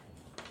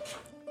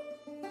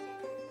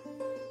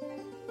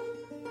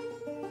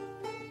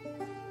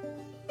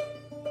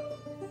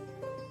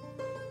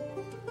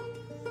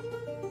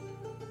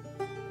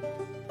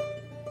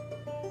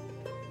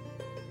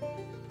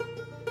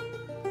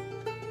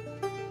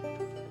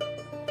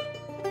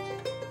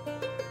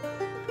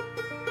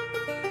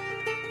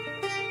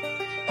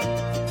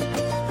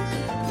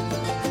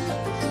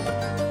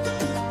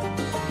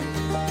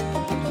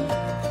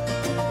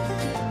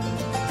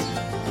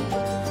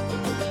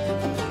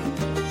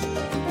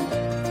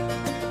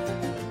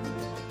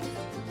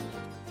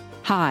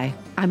 Hi,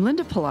 I'm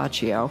Linda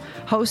Palacio,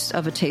 host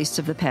of A Taste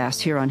of the Past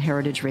here on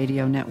Heritage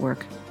Radio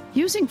Network.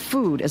 Using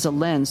food as a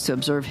lens to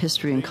observe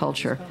history and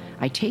culture,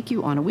 I take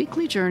you on a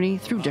weekly journey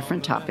through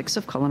different topics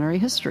of culinary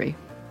history.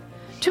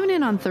 Tune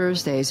in on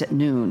Thursdays at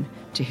noon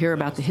to hear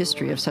about the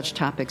history of such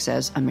topics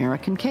as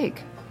American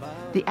cake,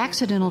 the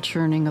accidental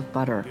churning of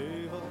butter,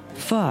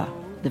 pho,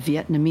 the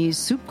Vietnamese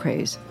soup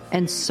craze,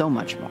 and so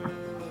much more.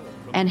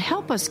 And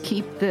help us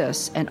keep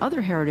this and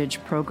other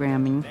heritage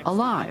programming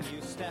alive.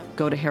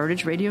 Go to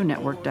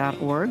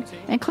heritageradionetwork.org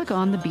and click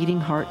on the beating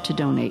heart to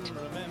donate.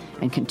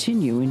 And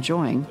continue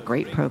enjoying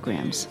great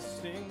programs.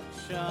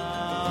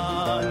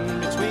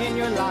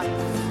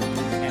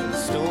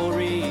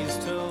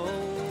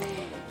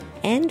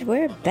 And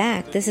we're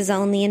back. This is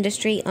All in the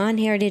Industry on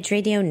Heritage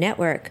Radio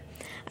Network.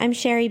 I'm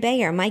Sherry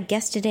Bayer. My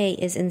guest today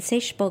is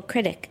Insatiable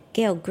critic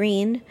Gael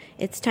Greene.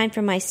 It's time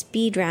for my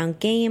speed round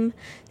game.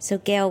 So,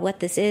 Gael, what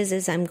this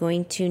is I'm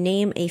going to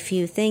name a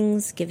few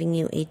things, giving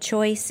you a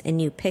choice,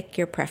 and you pick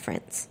your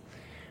preference.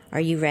 Are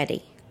you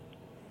ready?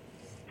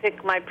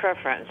 Pick my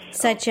preference.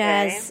 Such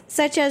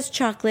as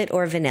chocolate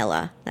or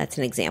vanilla. That's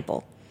an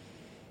example.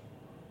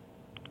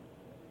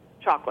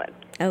 Chocolate.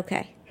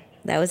 Okay.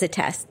 That was a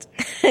test.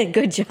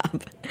 Good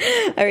job.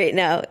 All right,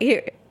 now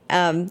here,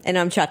 and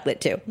I'm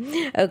chocolate too.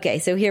 Okay,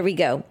 so here we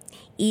go.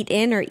 Eat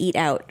in or eat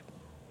out?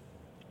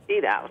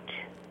 Eat out.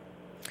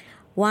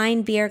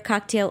 Wine, beer,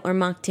 cocktail, or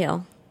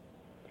mocktail?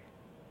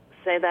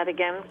 Say that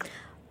again.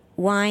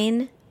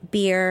 Wine,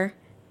 beer,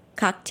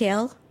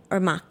 cocktail, or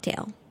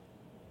mocktail?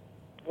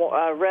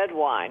 Red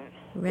wine.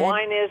 Red.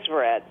 Wine is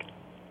red.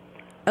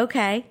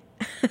 Okay.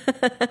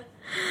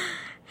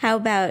 How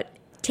about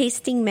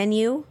tasting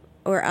menu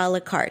or a la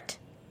carte?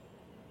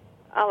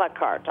 A la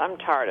carte. I'm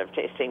tired of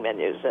tasting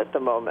menus at the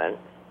moment.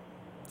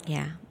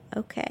 Yeah,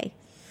 okay.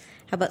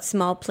 How about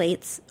small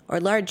plates or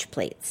large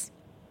plates?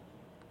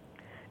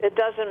 It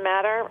doesn't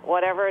matter.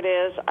 Whatever it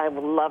is, I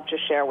would love to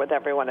share with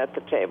everyone at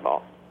the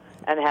table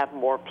and have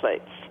more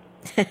plates.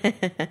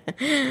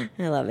 I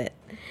love it.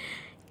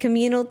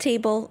 Communal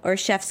table or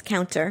chef's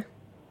counter?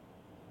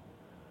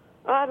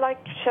 I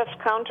like chef's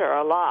counter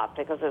a lot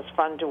because it's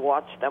fun to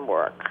watch them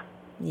work.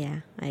 Yeah,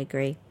 I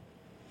agree.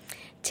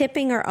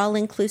 Tipping or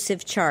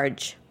all-inclusive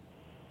charge?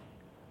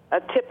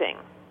 Tipping.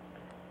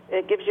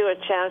 It gives you a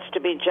chance to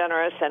be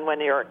generous, and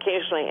when you're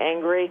occasionally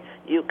angry,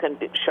 you can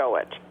show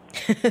it.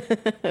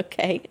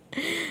 Okay.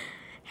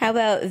 How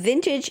about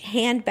vintage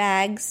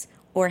handbags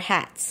or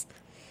hats?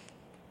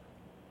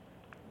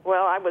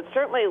 Well, I would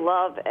certainly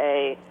love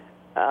a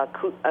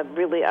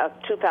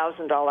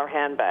 $2,000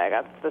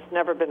 handbag. That's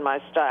never been my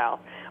style.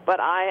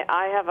 But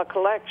I have a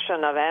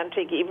collection of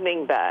antique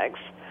evening bags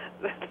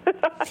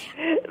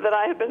that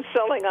I have been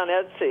selling on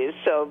Etsy.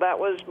 So that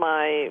was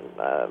my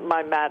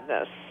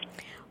madness.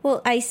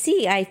 Well, I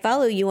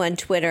follow you on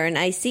Twitter, and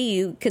I see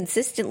you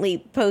consistently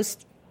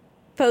post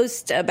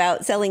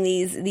about selling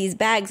these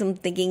bags. I'm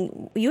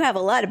thinking, you have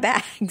a lot of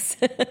bags.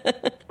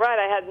 Right.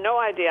 I had no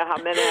idea how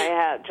many I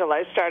had till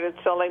I started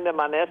selling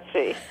them on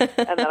Etsy.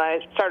 And then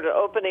I started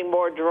opening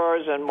more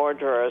drawers and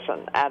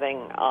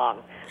adding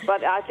on.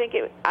 But I think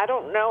I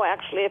don't know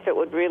actually if it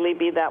would really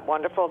be that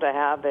wonderful to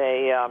have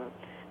a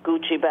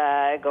Gucci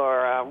bag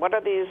or what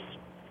are these?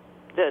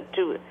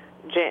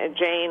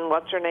 Jane,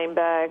 what's her name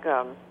bag?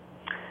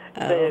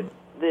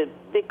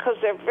 Because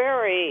they're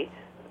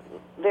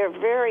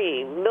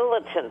very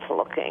militant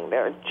looking.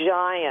 They're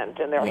giant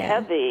and they're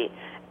heavy,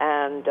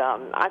 and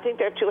I think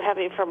they're too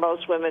heavy for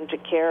most women to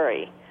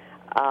carry.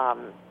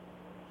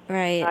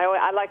 Right.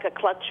 I like a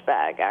clutch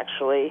bag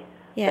actually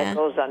that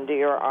goes under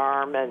your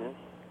arm, and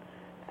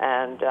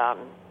I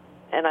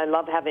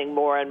love having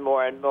more and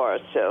more and more.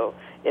 So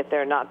if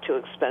they're not too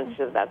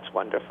expensive, that's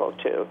wonderful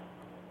too.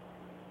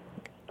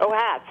 Oh,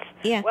 hats.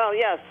 Yeah. Well,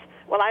 yes.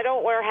 Well, I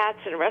don't wear hats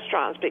in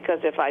restaurants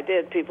because if I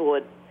did,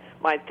 people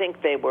might think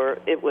it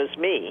was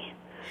me.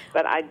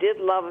 But I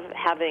did love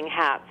having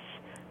hats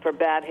for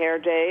bad hair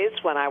days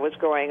when I was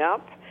growing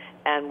up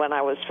and when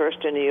I was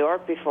first in New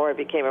York before I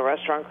became a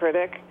restaurant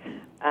critic.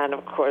 And,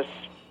 of course,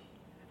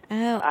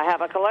 I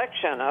have a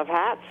collection of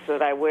hats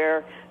that I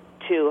wear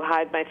to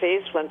hide my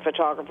face when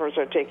photographers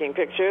are taking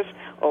pictures.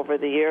 Over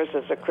the years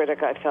as a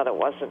critic, I felt it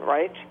wasn't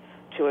right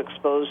to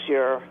expose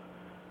your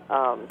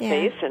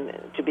face, and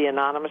to be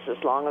anonymous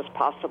as long as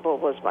possible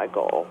was my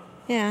goal.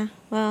 Yeah,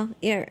 well,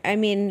 you're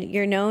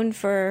known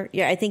for.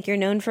 I think you're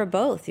known for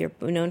both. You're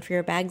known for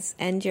your bags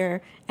and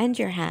your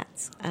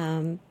hats.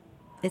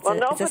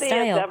 Nobody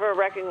has ever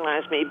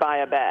recognized me by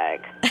a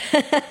bag.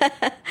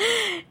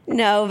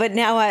 No, but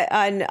now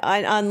on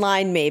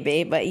online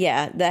maybe. But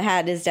yeah, the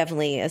hat is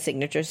definitely a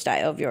signature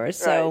style of yours.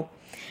 Right. So,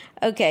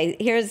 okay,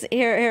 here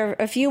are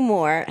a few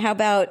more. How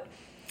about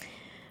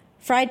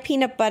fried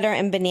peanut butter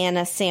and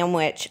banana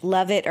sandwich?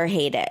 Love it or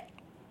hate it?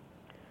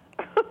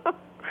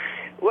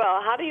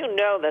 Well, how do you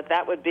know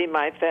that would be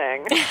my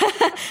thing?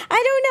 I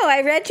don't know.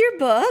 I read your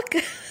book.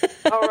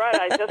 Oh, right.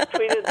 I just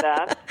tweeted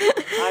that.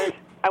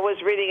 I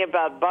was reading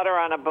about butter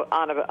on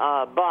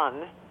a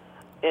bun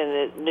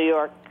in the New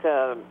York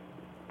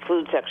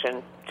food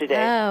section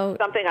today. Oh.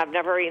 Something I've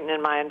never eaten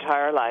in my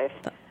entire life.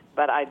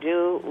 But I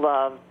do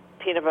love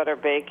peanut butter,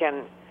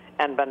 bacon,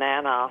 and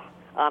banana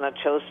on a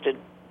toasted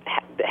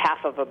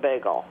half of a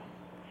bagel.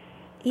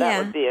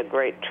 That would be a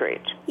great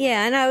treat.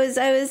 Yeah, and I was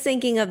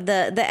thinking of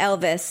the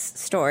Elvis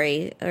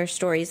story, or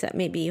stories that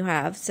maybe you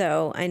have.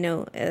 So I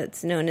know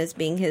it's known as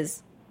being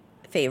his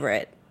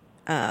favorite.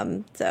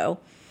 Okay,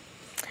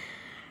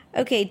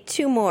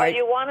 two more. Well,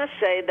 you want to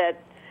say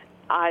that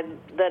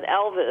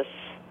Elvis,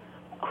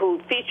 who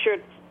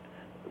featured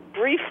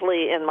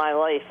briefly in my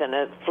life in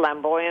a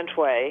flamboyant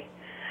way,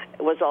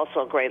 was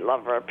also a great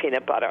lover of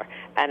peanut butter.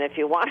 And if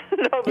you want to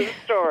know the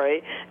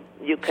story,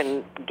 you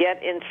can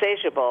get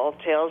Insatiable,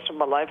 Tales from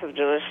a Life of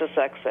Delicious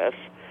Excess,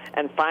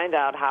 and find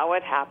out how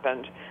it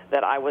happened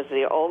that I was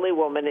the only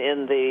woman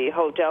in the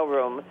hotel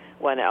room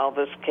when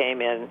Elvis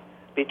came in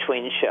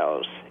between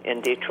shows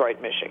in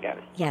Detroit, Michigan.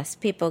 Yes,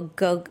 people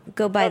go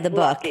buy the book.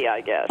 Lucky,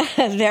 I guess.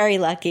 Very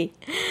lucky.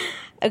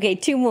 Okay,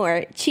 2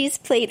 more. Cheese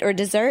plate or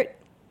dessert?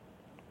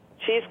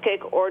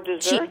 Cheesecake or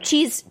dessert?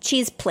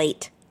 Cheese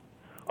plate.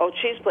 Oh,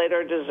 cheese plate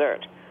or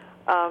dessert.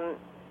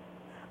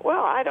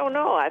 Well, I don't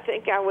know. I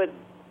think I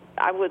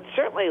would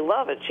certainly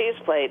love a cheese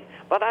plate,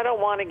 but I don't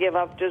want to give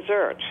up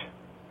dessert.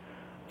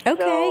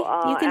 Okay,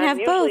 so, you can have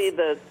both. Usually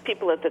the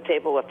people at the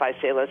table, if I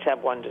say let's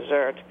have one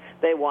dessert,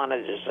 they want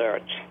a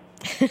dessert.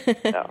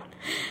 So,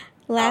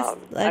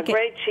 a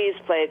great cheese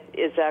plate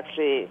is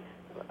actually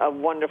a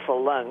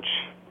wonderful lunch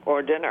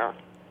or dinner.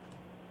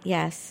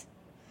 Yes.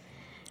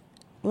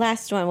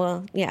 Last one.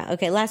 Well, yeah.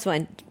 Okay, last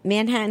one.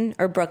 Manhattan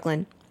or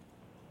Brooklyn?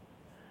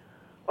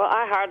 Well,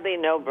 I hardly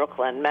know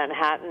Brooklyn.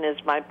 Manhattan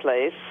is my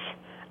place.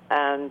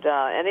 And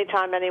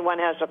anytime anyone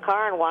has a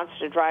car and wants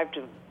to drive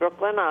to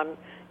Brooklyn, I'm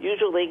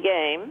usually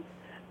game.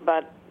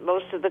 But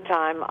most of the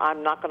time,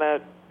 I'm not going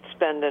to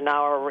spend an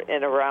hour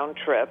in a round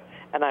trip.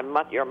 And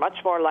you're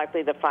much more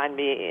likely to find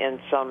me in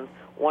some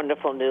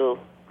wonderful new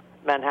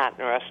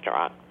Manhattan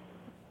restaurant.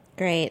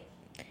 Great.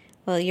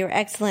 Well, you're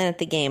excellent at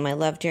the game. I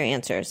loved your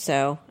answers.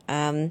 So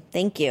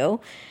thank you.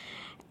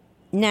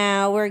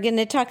 Now we're going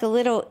to talk a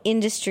little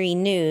industry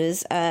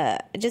news. I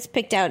just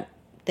picked out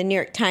the New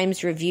York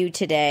Times review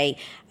today.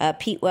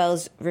 Pete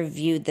Wells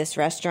reviewed this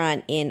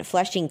restaurant in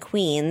Flushing,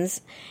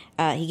 Queens.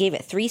 He gave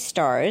it 3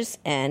 stars,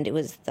 and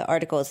the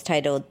article is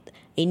titled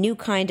 "A New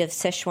Kind of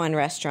Sichuan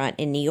Restaurant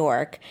in New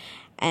York."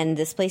 And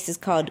this place is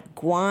called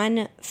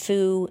Guan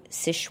Fu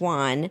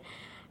Sichuan.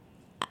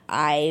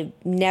 I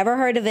never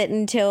heard of it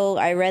until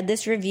I read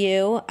this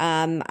review.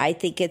 I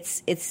think it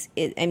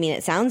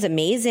sounds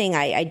amazing.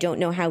 I don't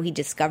know how he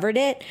discovered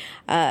it.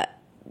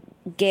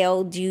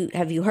 Gail,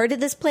 have you heard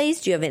of this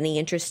place? Do you have any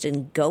interest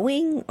in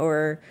going?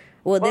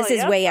 This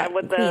is way out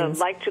in Queens. I would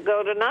like to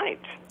go tonight.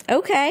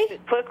 Okay.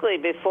 Quickly,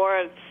 before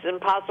it's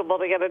impossible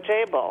to get a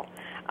table.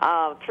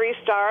 3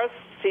 stars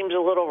seems a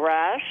little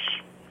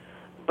rash,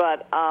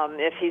 but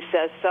if he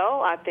says so,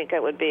 I think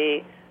it would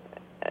be.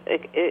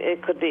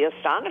 It could be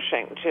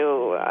astonishing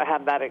to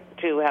have that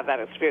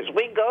experience.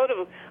 We go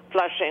to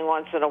Flushing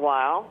once in a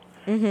while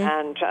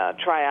and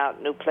try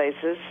out new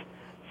places.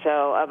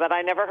 So, but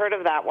I never heard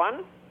of that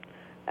one.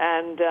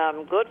 And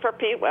good for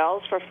Pete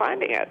Wells for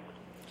finding it.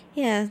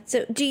 Yeah.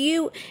 So, do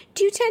you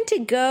tend to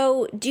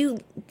go?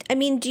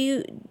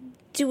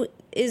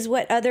 Is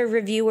what other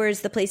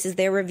reviewers, the places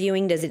they're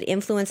reviewing, does it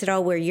influence at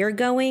all where you're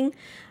going,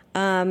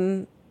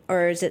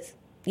 or is it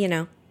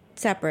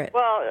separate?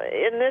 Well,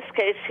 in this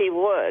case, he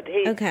would.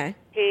 He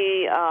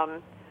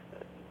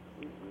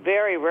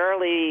very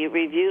rarely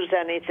reviews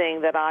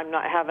anything that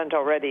haven't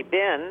already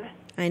been.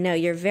 I know,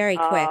 you're very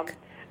quick.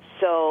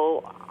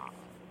 So,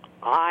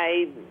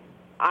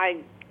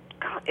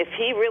 if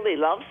he really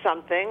loves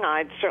something,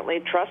 I'd certainly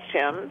trust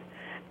him.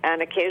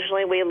 And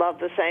occasionally, we love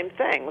the same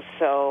things.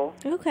 So,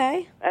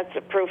 that's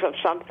a proof of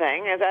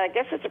something. And I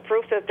guess it's a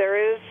proof that there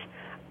is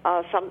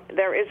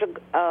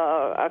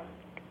a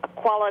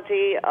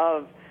quality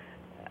of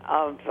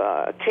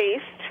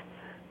taste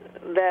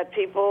that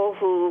people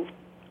who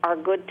are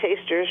good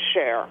tasters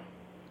share.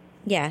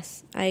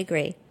 Yes, I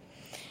agree.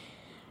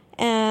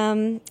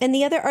 And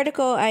the other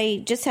article,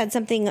 I just had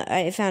something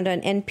I found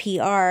on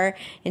NPR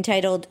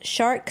entitled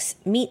 "Sharks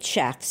Meet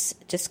Chefs: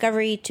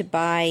 Discovery to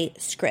Buy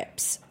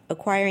Scripps,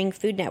 Acquiring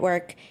Food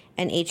Network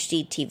and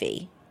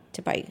HGTV."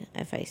 To buy,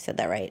 if I said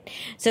that right.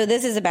 So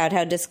this is about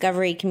how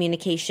Discovery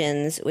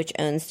Communications, which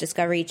owns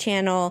Discovery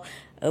Channel,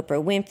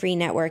 Oprah Winfrey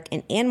Network,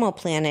 and Animal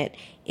Planet,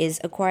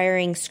 is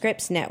acquiring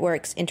Scripps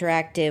Networks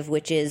Interactive,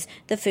 which is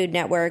the Food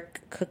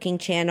Network, Cooking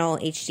Channel,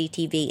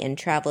 HGTV, and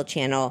Travel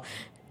Channel.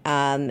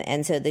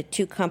 And so the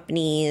two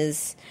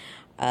companies,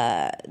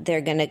 they're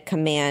going to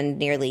command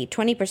nearly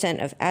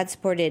 20% of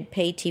ad-supported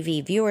pay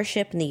TV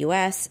viewership in the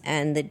U.S.,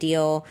 and the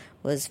deal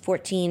was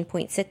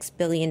 $14.6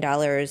 billion,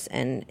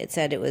 and it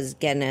said it was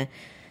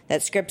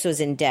that Scripps was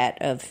in debt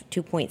of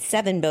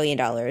 $2.7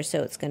 billion,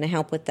 so it's going to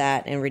help with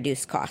that and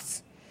reduce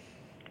costs.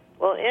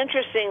 Well,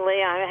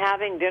 interestingly, I'm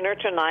having dinner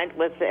tonight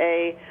with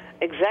a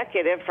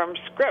executive from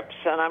Scripps,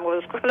 and I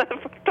was going to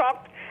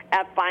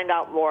find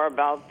out more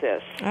about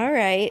this. All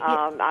right.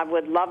 I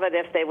would love it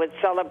if they would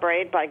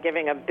celebrate by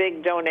giving a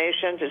big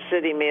donation to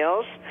City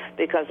Meals,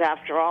 because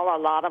after all, a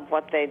lot of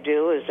what they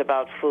do is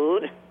about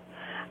food.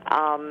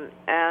 I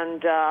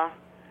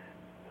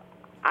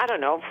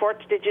don't know,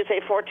 did you say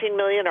 14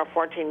 million or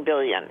 14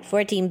 billion?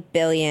 14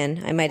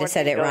 billion. I might have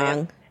said it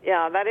wrong.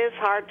 Yeah, that is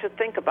hard to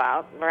think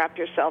about, wrap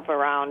yourself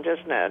around,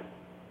 isn't it?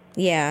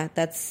 Yeah,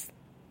 that's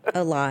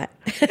a lot.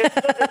 It's good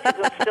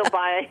that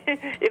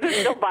you can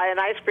still buy an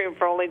ice cream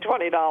for only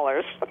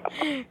 $20.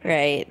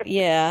 Right.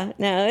 Yeah.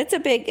 No, it's a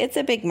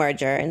big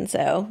merger, and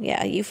so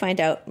you find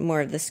out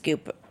more of the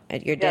scoop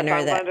at your dinner.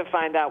 Yes, I'm going to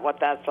find out what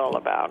that's all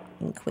about.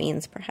 In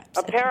Queens, perhaps.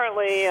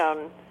 Apparently,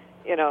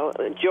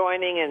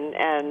 joining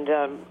and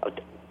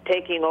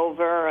taking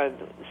over is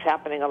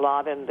happening a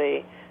lot in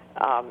the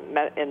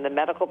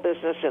medical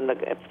business, in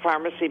the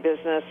pharmacy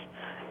business.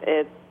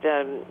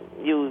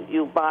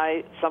 you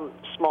buy some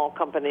small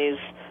company's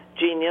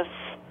genius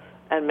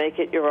and make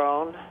it your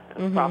own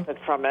and profit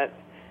from it.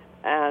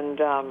 And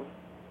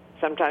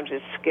sometimes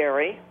it's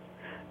scary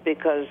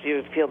because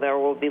you feel there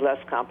will be less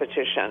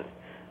competition.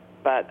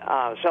 But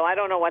so I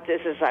don't know what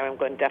this is. I'm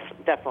going to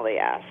definitely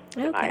ask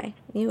tonight. Okay,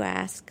 you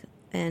ask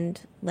and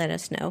let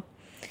us know.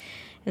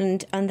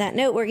 And on that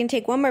note, we're going to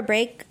take one more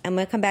break. I'm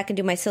going to come back and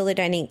do my solo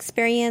dining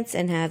experience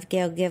and have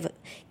Gail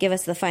give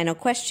us the final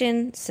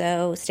question.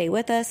 So stay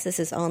with us. This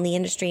is All in the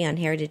Industry on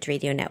Heritage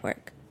Radio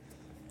Network.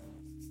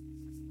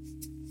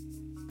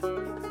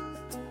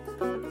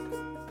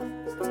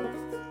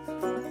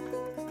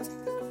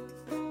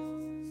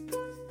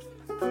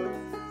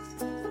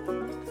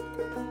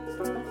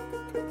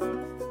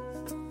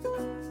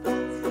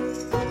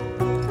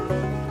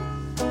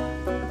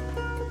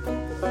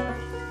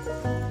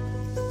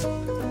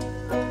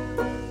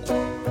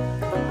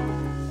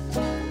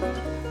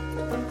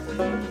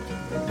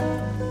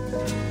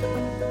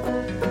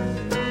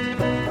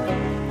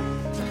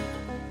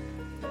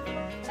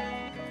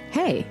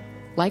 Hey,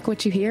 like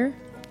what you hear?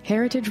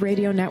 Heritage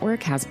Radio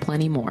Network has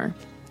plenty more.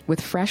 With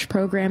fresh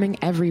programming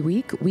every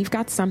week, we've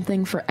got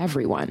something for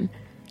everyone.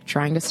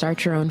 Trying to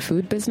start your own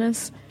food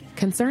business?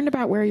 Concerned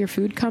about where your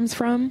food comes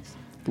from?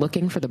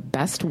 Looking for the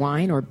best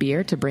wine or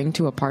beer to bring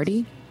to a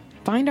party?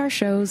 Find our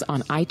shows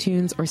on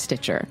iTunes or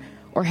Stitcher,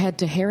 or head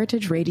to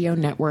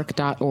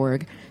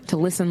heritageradionetwork.org to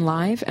listen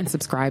live and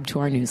subscribe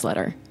to our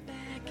newsletter.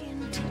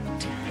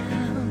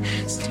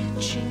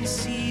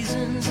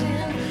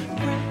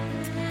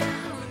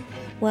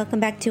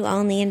 Welcome back to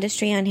All in the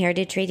Industry on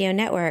Heritage Radio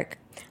Network.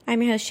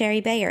 I'm your host,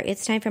 Sherry Bayer.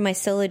 It's time for my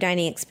solo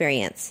dining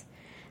experience.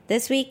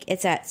 This week,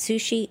 it's at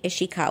Sushi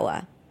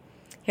Ishikawa.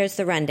 Here's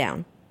the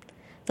rundown.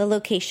 The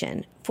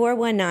location,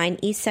 419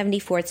 East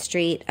 74th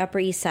Street, Upper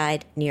East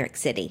Side, New York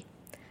City.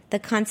 The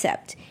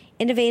concept,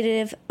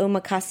 innovative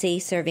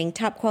omakase serving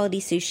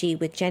top-quality sushi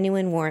with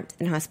genuine warmth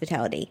and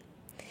hospitality.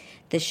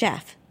 The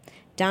chef,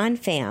 Don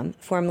Pham,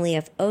 formerly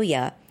of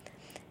Oya,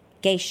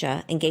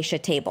 Geisha, and Geisha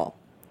Table.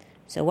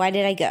 So why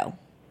did I go?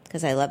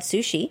 Because I love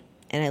sushi,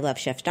 and I love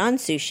Chef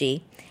Don's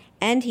sushi,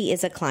 and he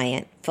is a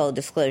client, full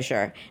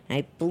disclosure. And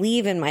I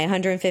believe in my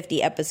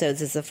 150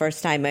 episodes is the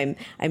first time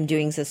I'm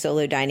doing some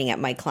solo dining at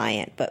my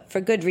client, but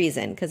for good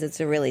reason, because it's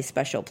a really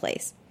special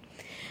place.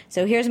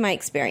 So here's my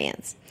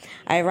experience.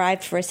 I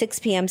arrived for a 6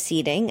 p.m.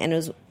 seating, and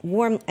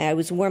I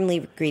was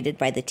warmly greeted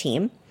by the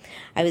team.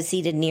 I was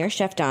seated near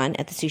Chef Don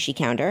at the sushi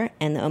counter,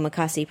 and the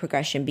omakase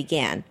progression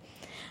began.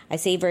 I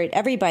savored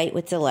every bite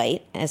with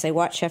delight as I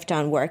watched Chef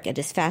Don work at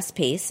his fast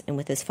pace and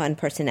with his fun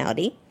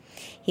personality.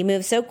 He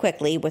moves so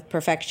quickly with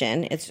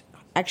perfection, it's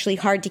actually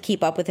hard to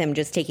keep up with him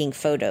just taking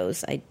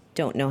photos. I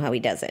don't know how he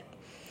does it.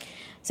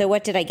 So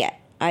what did I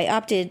get? I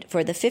opted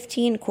for the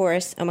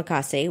 15-course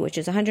omakase, which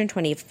is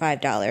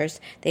 $125.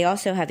 They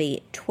also have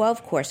a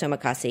 12-course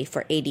omakase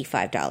for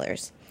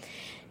 $85.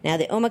 Now,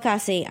 the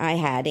omakase I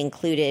had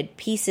included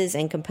pieces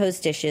and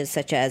composed dishes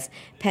such as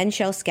pen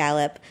shell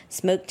scallop,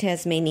 smoked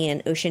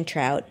Tasmanian ocean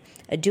trout,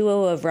 a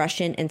duo of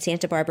Russian and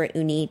Santa Barbara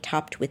uni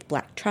topped with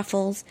black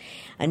truffles,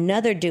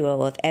 another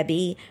duo of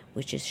ebi,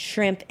 which is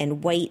shrimp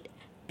and white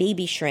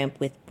baby shrimp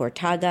with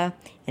portaga,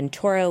 and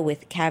toro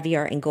with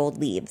caviar and gold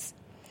leaves.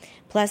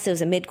 Plus, there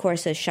was a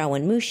mid-course of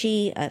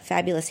shawanmushi, a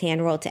fabulous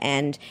hand roll to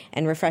end,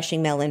 and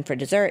refreshing melon for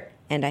dessert,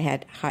 and I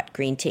had hot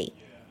green tea.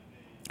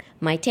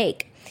 My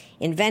take.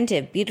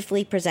 Inventive,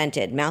 beautifully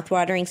presented,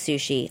 mouth-watering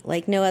sushi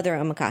like no other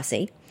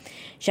omakase.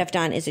 Chef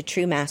Don is a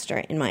true master,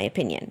 in my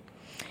opinion.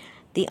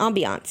 The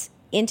ambiance,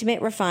 intimate,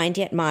 refined,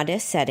 yet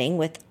modest setting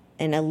with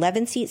an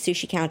 11-seat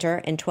sushi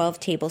counter and 12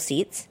 table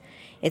seats.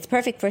 It's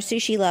perfect for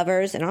sushi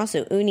lovers and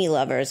also uni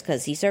lovers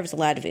because he serves a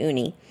lot of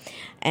uni,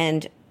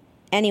 and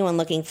anyone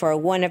looking for a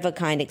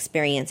one-of-a-kind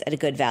experience at a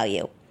good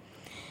value.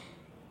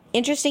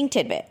 Interesting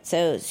tidbit.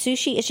 So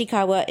Sushi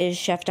Ishikawa is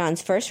Chef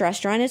Don's first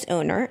restaurant as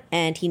owner,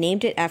 and he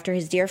named it after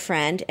his dear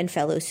friend and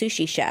fellow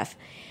sushi chef.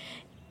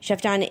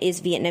 Chef Don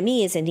is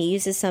Vietnamese, and he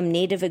uses some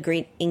native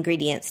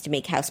ingredients to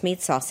make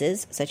house-made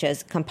sauces, such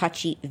as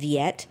Kampachi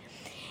Viet.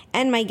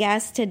 And my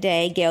guest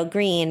today, Gael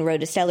Greene,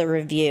 wrote a stellar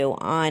review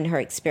on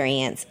her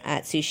experience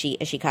at Sushi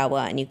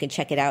Ishikawa, and you can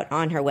check it out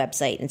on her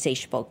website,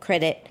 Insatiable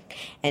Critic.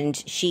 And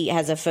she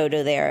has a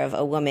photo there of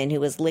a woman who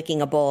was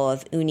licking a bowl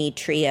of uni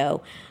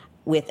trio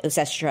with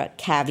Osestra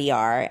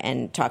caviar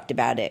and talked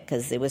about it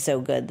because it was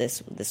so good.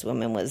 This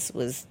woman was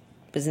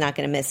not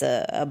going to miss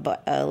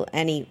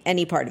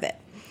any part of it.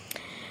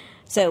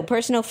 So,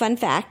 personal fun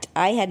fact,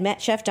 I had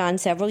met Chef Don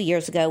several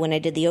years ago when I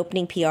did the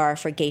opening PR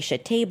for Geisha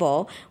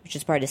Table, which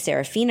is part of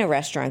Serafina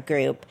Restaurant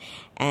Group,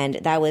 and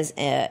that was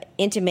an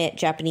intimate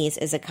Japanese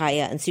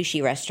izakaya and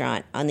sushi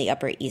restaurant on the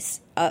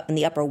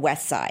Upper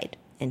West Side,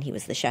 and he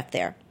was the chef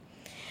there.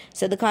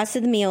 So the cost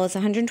of the meal is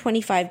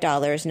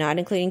 $125, not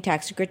including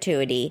tax or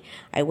gratuity.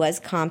 I was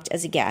comped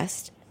as a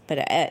guest, but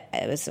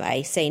as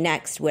I say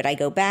next, would I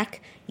go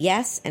back?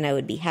 Yes, and I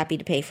would be happy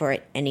to pay for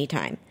it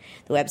anytime.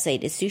 The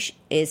website is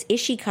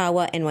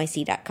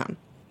ishikawa.nyc.com.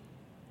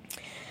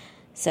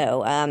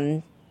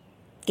 So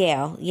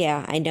Gail,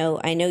 yeah, I know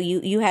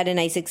you had a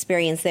nice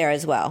experience there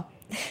as well.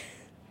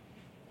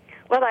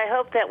 Well, I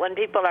hope that when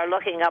people are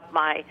looking up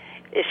my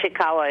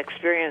Ishikawa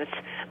experience,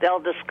 they'll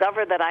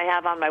discover that I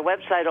have on my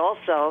website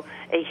also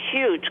a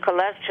huge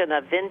collection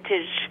of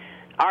vintage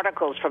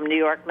articles from New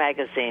York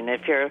Magazine.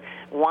 If you're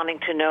wanting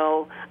to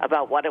know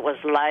about what it was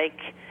like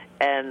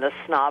and the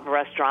snob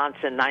restaurants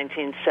in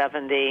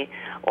 1970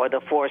 or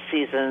the Four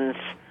Seasons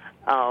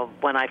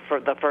for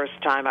the first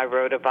time I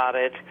wrote about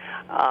it,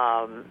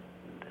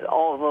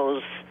 all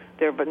those,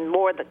 there have been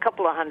more than a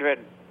couple of hundred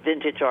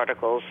vintage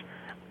articles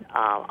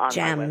on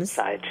Gems.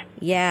 my website.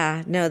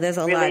 Yeah, no, there's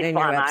a Really lot in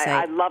fun. your website.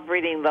 I love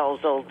reading those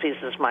old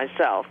pieces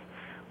myself,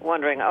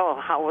 wondering,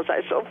 how was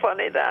I so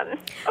funny then?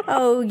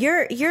 Oh,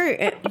 you're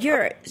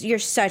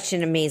such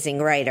an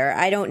amazing writer.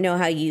 I don't know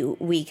how you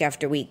week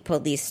after week pull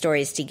these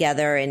stories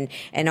together and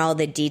all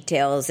the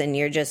details, and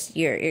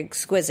you're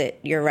exquisite.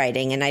 Your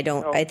writing, and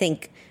I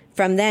think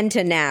from then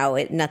to now,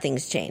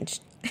 nothing's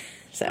changed.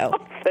 So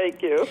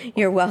thank you.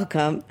 You're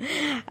welcome.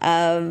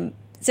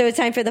 So it's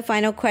time for the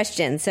final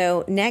question.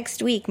 So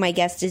next week, my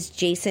guest is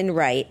Jason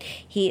Wright.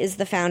 He is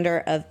the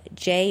founder of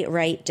J.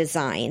 Wright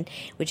Design,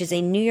 which is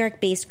a New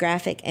York-based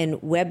graphic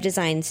and web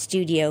design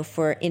studio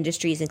for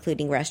industries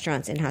including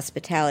restaurants and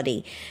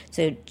hospitality.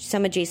 So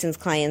some of Jason's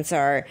clients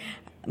are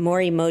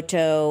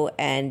Morimoto,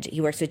 and he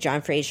works with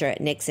John Fraser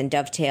at Nick's and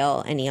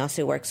Dovetail, and he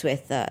also works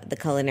with the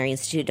Culinary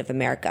Institute of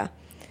America.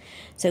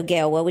 So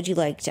Gail, what would you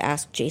like to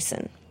ask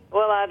Jason?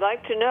 Well, I'd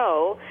like to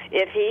know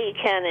if he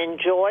can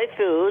enjoy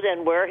food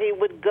and where he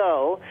would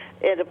go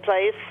in a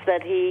place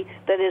that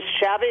is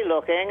shabby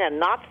looking and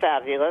not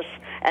fabulous,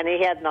 and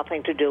he had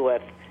nothing to do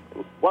with.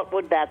 What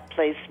would that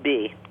place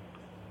be?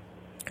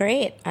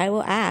 Great. I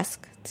will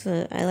ask.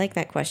 I like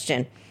that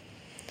question.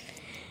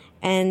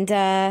 And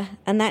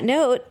on that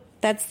note,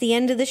 that's the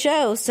end of the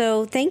show.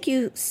 So thank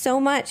you so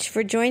much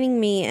for joining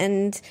me,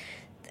 and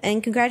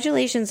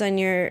congratulations on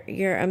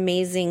your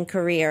amazing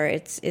career.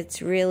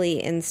 It's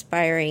really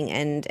inspiring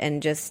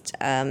and just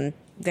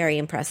very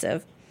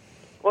impressive.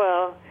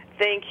 Well,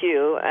 thank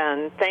you,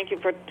 and thank you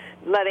for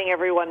letting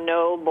everyone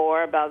know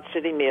more about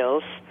City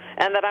Meals,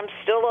 and that I'm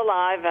still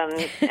alive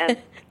and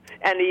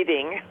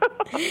eating.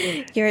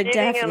 You're eating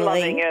definitely and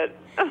loving it.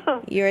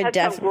 You're had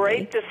definitely some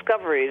great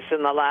discoveries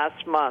in the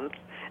last month,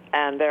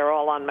 and they're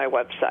all on my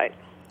website.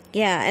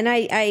 Yeah, and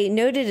I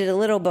noted it a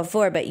little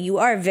before, but you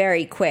are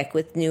very quick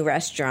with new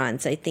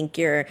restaurants. I think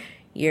you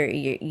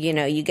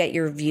get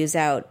your reviews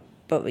out,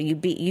 but you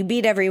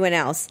beat everyone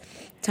else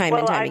time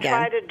and time again.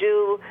 Well, I try to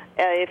do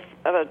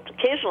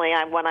occasionally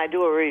when I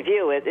do a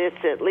review,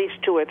 it's at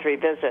least 2 or 3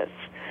 visits.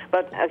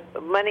 But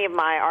many of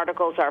my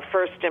articles are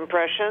first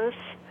impressions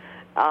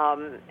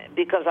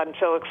because I'm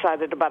so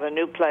excited about a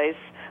new place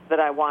that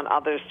I want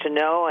others to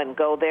know and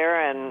go there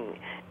and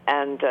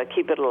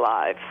keep it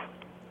alive.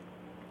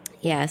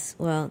 Yes,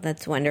 well,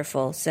 that's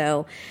wonderful.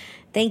 So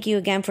thank you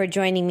again for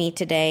joining me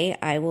today.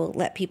 I will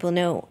let people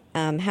know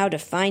how to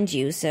find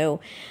you.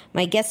 So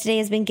my guest today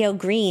has been Gael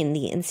Greene,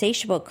 the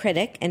Insatiable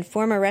critic and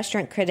former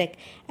restaurant critic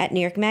at New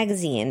York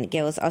Magazine.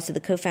 Gail is also the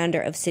co-founder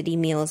of City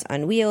Meals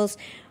on Wheels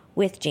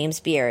with James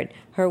Beard.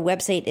 Her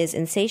website is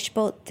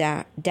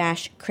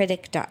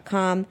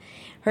insatiable-critic.com.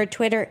 Her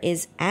Twitter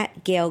is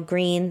at Gael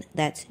Greene.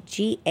 That's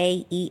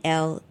GaelGreene,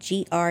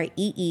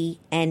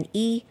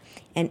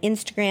 and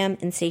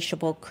Instagram,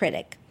 Insatiable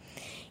Critic.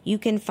 You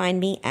can find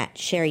me at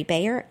Sherry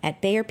Bayer, at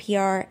Bayer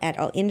PR, at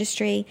All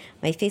Industry.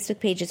 My Facebook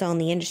page is All in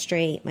the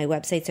Industry. My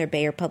websites are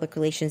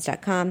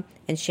BayerPublicRelations.com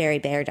and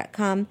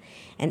SherryBayer.com.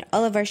 And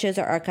all of our shows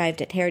are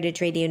archived at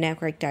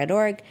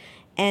heritageradionetwork.org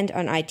and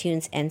on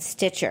iTunes and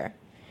Stitcher.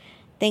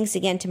 Thanks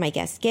again to my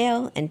guest,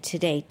 Gail, and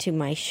today to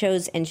my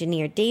show's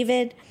engineer,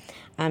 David.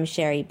 I'm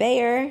Sherry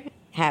Bayer.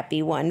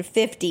 Happy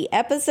 150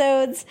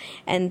 episodes,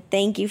 and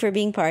thank you for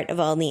being part of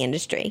All in the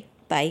Industry.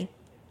 Bye.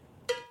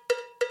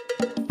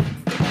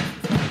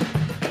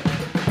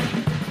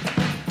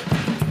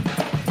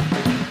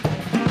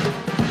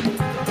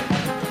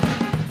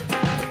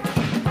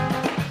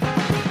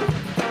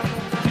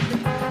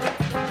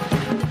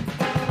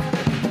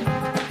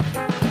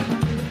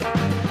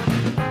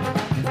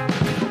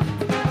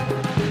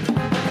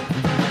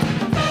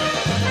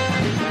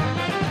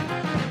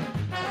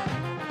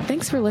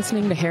 Thanks for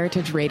listening to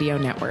Heritage Radio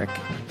Network,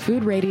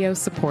 food radio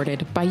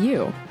supported by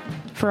you.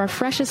 For our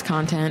freshest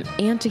content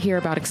and to hear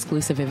about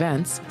exclusive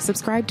events,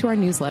 subscribe to our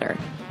newsletter.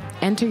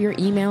 Enter your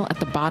email at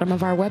the bottom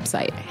of our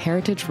website,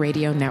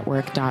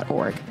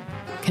 heritageradionetwork.org.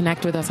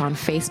 Connect with us on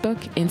Facebook,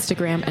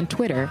 Instagram, and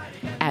Twitter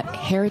at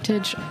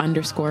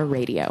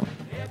heritage_radio.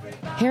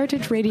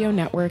 Heritage Radio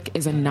Network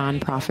is a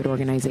nonprofit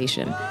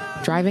organization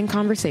driving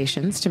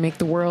conversations to make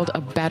the world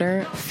a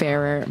better,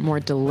 fairer,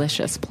 more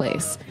delicious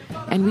place.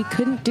 And we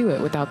couldn't do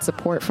it without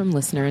support from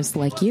listeners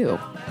like you.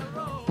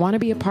 Want to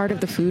be a part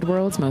of the food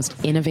world's most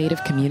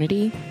innovative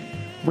community?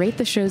 Rate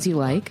the shows you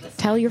like,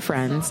 tell your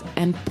friends,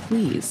 and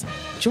please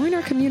join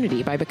our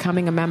community by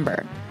becoming a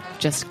member.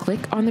 Just click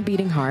on the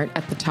beating heart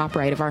at the top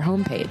right of our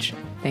homepage.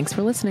 Thanks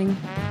for listening.